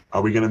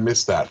we going to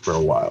miss that for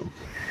a while?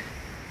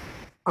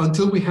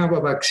 Until we have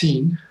a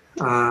vaccine,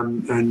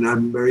 and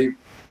I'm very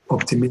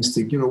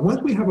optimistic.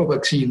 Once we have a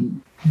vaccine,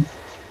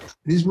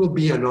 this will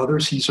be another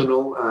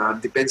seasonal,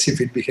 depends if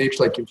it behaves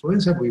like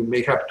influenza. We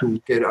may have to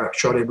get a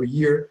shot every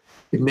year.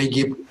 It may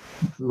give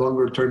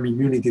longer-term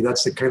immunity.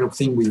 That's the kind of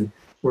thing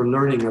we're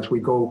learning as we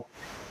go.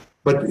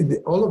 But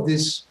all of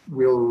this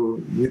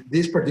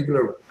this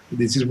particular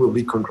disease will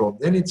be controlled.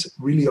 Then it's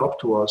really up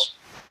to us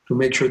to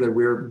make sure that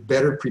we're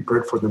better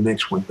prepared for the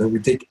next one, that we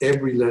take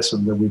every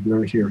lesson that we've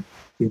learned here,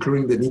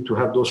 including the need to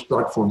have those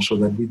platforms so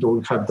that we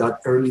don't have that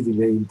early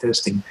delay in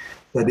testing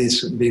that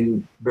has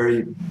been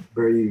very,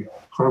 very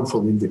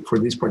harmful for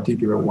this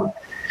particular one.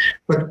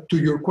 But to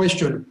your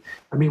question,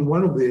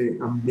 one of the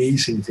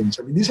amazing things,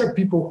 these are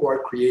people who are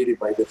creative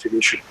by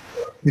definition.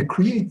 The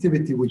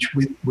creativity with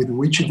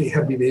which they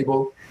have been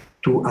able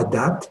to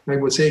adapt. I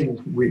was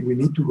saying we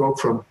need to go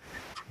from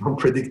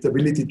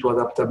predictability to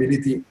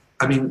adaptability.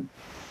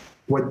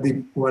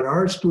 What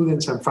our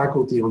students and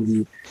faculty on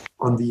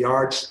the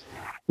arts,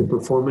 the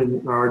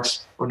performing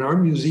arts, on our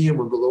museum,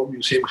 on the Lowe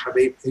Museum, have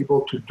been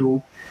able to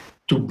do,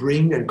 to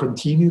bring and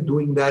continue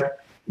doing that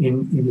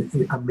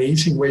in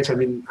amazing ways. I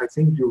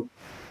think you've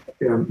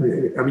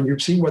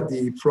seen what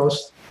the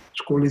Frost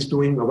School is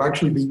doing, of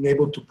actually being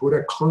able to put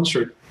a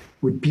concert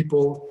with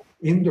people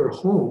in their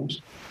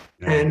homes.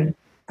 Yeah. And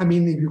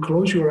if you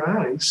close your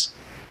eyes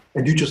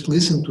and you just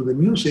listen to the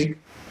music,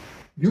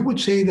 you would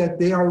say that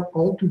they are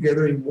all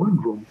together in one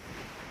room.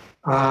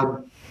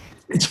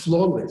 It's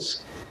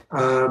flawless.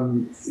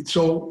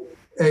 So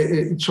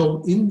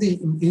in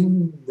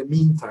the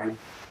meantime,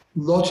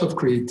 lots of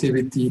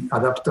creativity,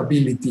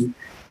 adaptability.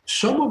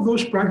 Some of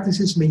those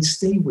practices may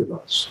stay with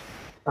us.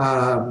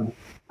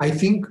 I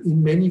think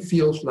in many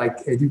fields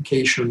like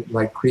education,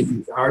 like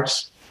creative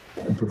arts,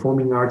 and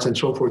performing arts, and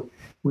so forth,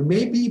 we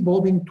may be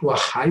evolving to a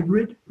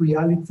hybrid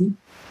reality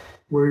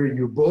where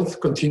you both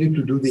continue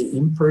to do the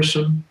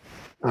in-person,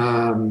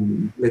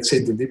 let's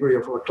say, delivery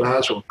of a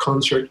class or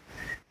concert,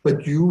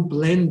 but you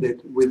blend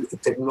it with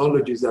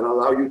technologies that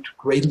allow you to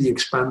greatly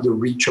expand the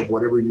reach of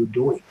whatever you're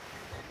doing.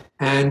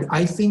 And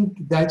I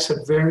think that's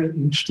a very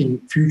interesting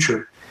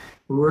future.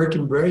 We're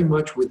working very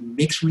much with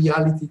mixed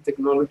reality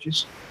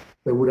technologies,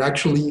 that would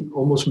actually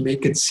almost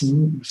make it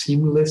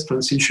seamless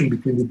transition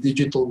between the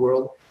digital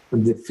world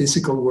and the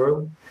physical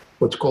world,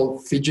 what's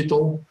called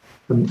phygital,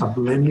 and a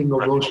blending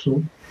of those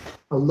two.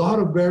 A lot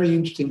of very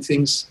interesting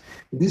things.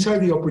 These are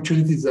the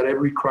opportunities that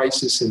every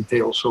crisis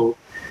entails. So,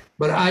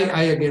 but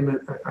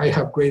I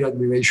have great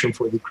admiration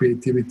for the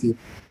creativity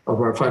of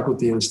our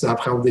faculty and staff,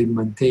 how they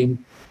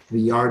maintain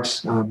the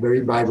arts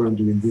very vibrant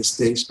during this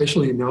day,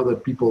 especially now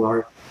that people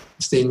are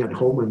staying at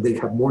home and they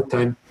have more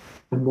time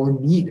and more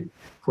need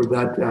for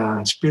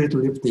that spirit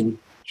lifting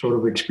sort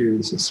of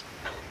experiences.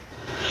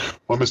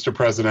 Well, Mr.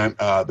 President,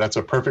 that's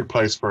a perfect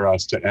place for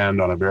us to end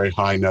on a very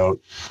high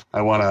note.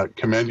 I want to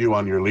commend you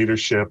on your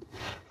leadership,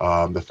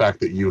 the fact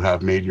that you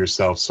have made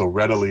yourself so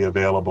readily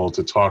available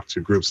to talk to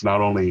groups not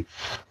only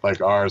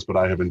like ours, but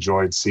I have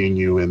enjoyed seeing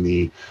you in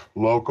the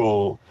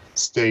local,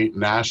 state,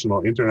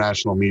 national,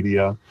 international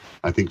media.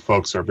 I think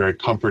folks are very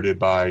comforted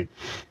by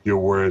your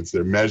words.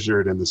 They're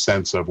measured in the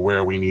sense of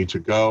where we need to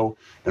go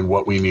and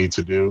what we need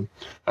to do.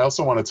 I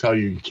also want to tell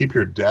you, keep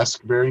your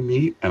desk very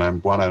neat, and I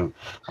want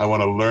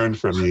to learn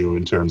from you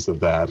in terms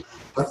of that.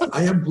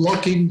 I am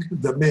blocking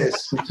the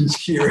mess which is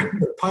here.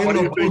 The pile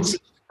of books.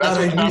 That's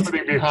what's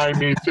happening behind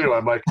me too.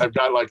 I've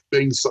got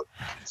things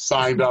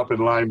signed up and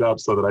lined up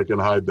so that I can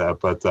hide that.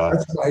 But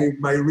that's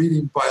my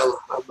reading pile.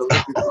 I'm a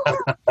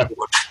little bit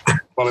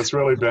Well, it's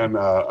really been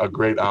a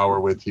great hour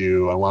with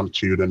you. I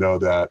want you to know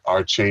that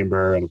our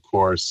chamber and, of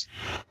course,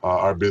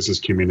 our business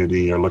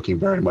community are looking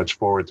very much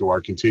forward to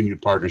our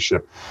continued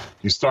partnership.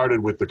 You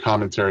started with the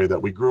commentary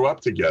that we grew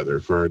up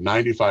together for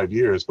 95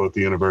 years, both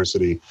the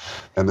university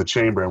and the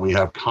chamber, and we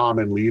have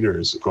common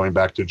leaders going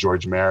back to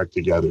George Merrick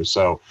together.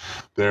 So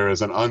there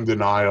is an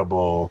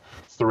undeniable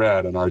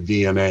thread, and our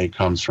DNA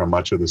comes from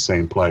much of the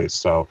same place.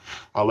 So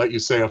I'll let you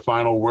say a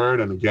final word.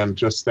 And again,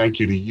 just thank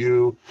you to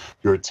you,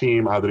 your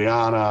team,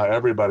 Adriana.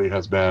 Everybody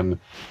has been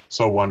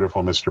so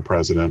wonderful, Mr.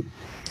 President.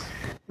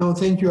 No,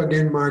 thank you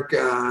again, Mark.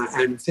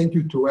 And thank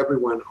you to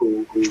everyone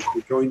who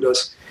joined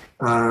us.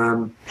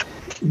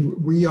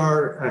 We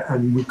are,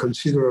 and we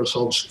consider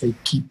ourselves a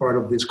key part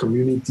of this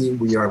community.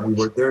 We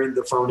were there in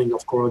the founding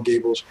of Coral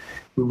Gables.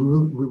 We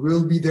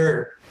will be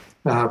there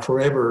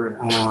forever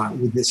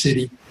with the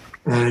city.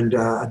 And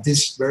at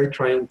these very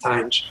trying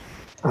times,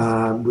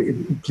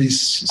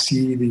 please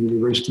see the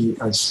university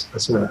as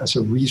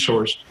a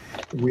resource.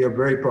 We are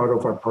very proud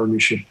of our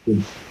partnership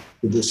with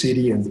the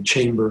city and the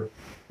chamber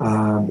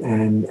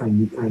and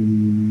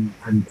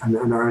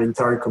our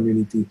entire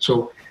community.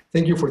 So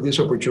thank you for this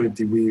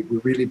opportunity. We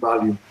really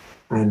value,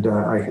 and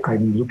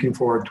I'm looking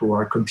forward to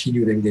our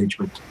continued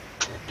engagement.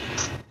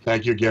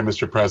 Thank you again,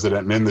 Mr.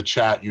 President. And in the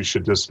chat, you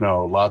should just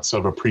know lots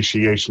of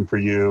appreciation for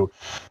you,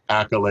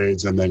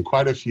 accolades, and then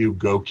quite a few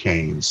go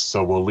Canes.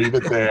 So we'll leave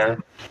it there.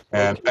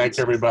 And thank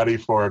everybody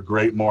for a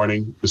great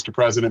morning. Mr.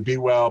 President, be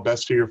well,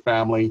 best to your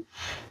family,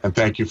 and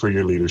thank you for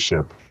your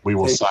leadership. We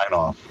will sign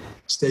off.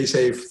 Stay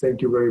safe.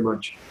 Thank you very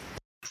much.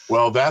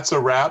 Well, that's a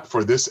wrap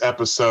for this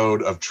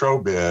episode of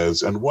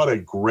TroBiz, and what a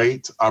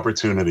great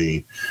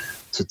opportunity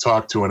to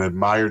talk to an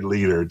admired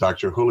leader,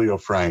 Dr. Julio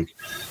Frank.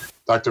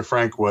 Dr.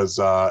 Frank was,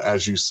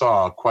 as you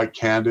saw, quite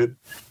candid,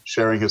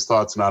 sharing his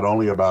thoughts not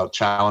only about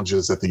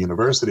challenges that the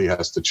university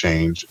has to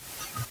change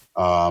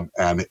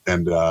and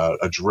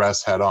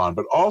address head on,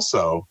 but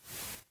also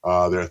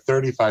there are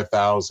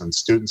 35,000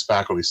 students,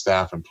 faculty,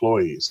 staff,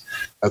 employees.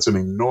 That's an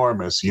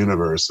enormous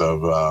universe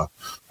of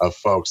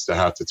folks to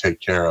have to take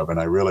care of. And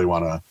I really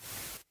want to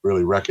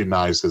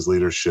recognize his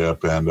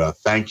leadership and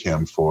thank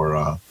him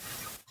for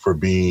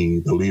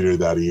being the leader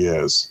that he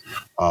is.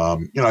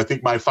 I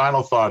think my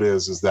final thought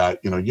is that,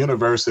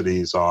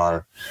 universities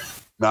are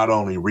not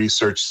only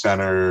research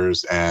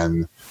centers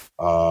and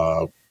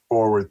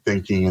forward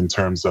thinking in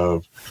terms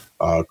of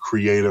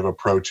creative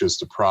approaches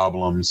to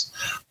problems,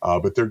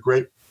 but they're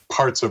great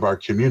parts of our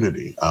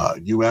community.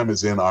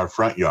 is in our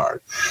front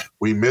yard.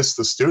 We miss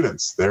the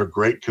students. They're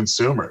great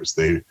consumers.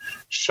 They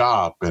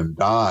shop and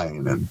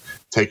dine and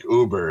take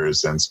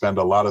Ubers and spend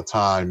a lot of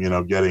time,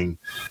 getting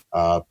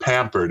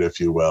pampered,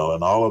 if you will.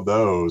 And all of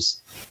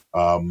those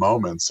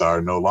moments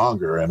are no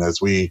longer. And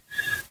as we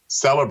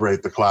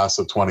celebrate the class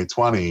of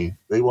 2020,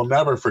 they will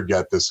never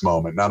forget this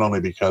moment, not only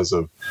because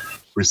of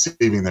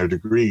receiving their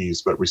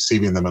degrees, but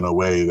receiving them in a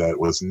way that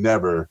was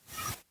never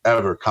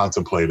ever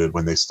contemplated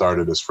when they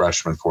started as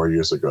freshmen 4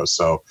 years ago.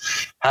 So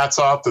hats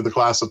off to the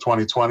class of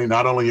 2020,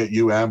 not only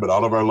at but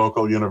all of our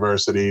local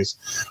universities,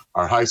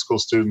 our high school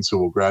students who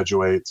will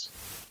graduate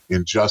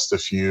in just a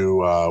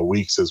few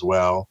weeks as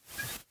well.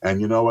 And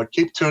you know what?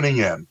 Keep tuning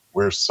in.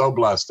 We're so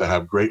blessed to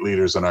have great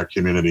leaders in our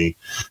community,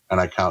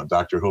 and I count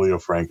Dr. Julio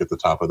Frank at the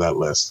top of that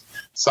list.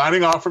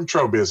 Signing off from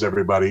TroBiz,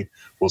 everybody.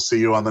 We'll see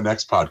you on the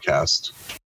next podcast.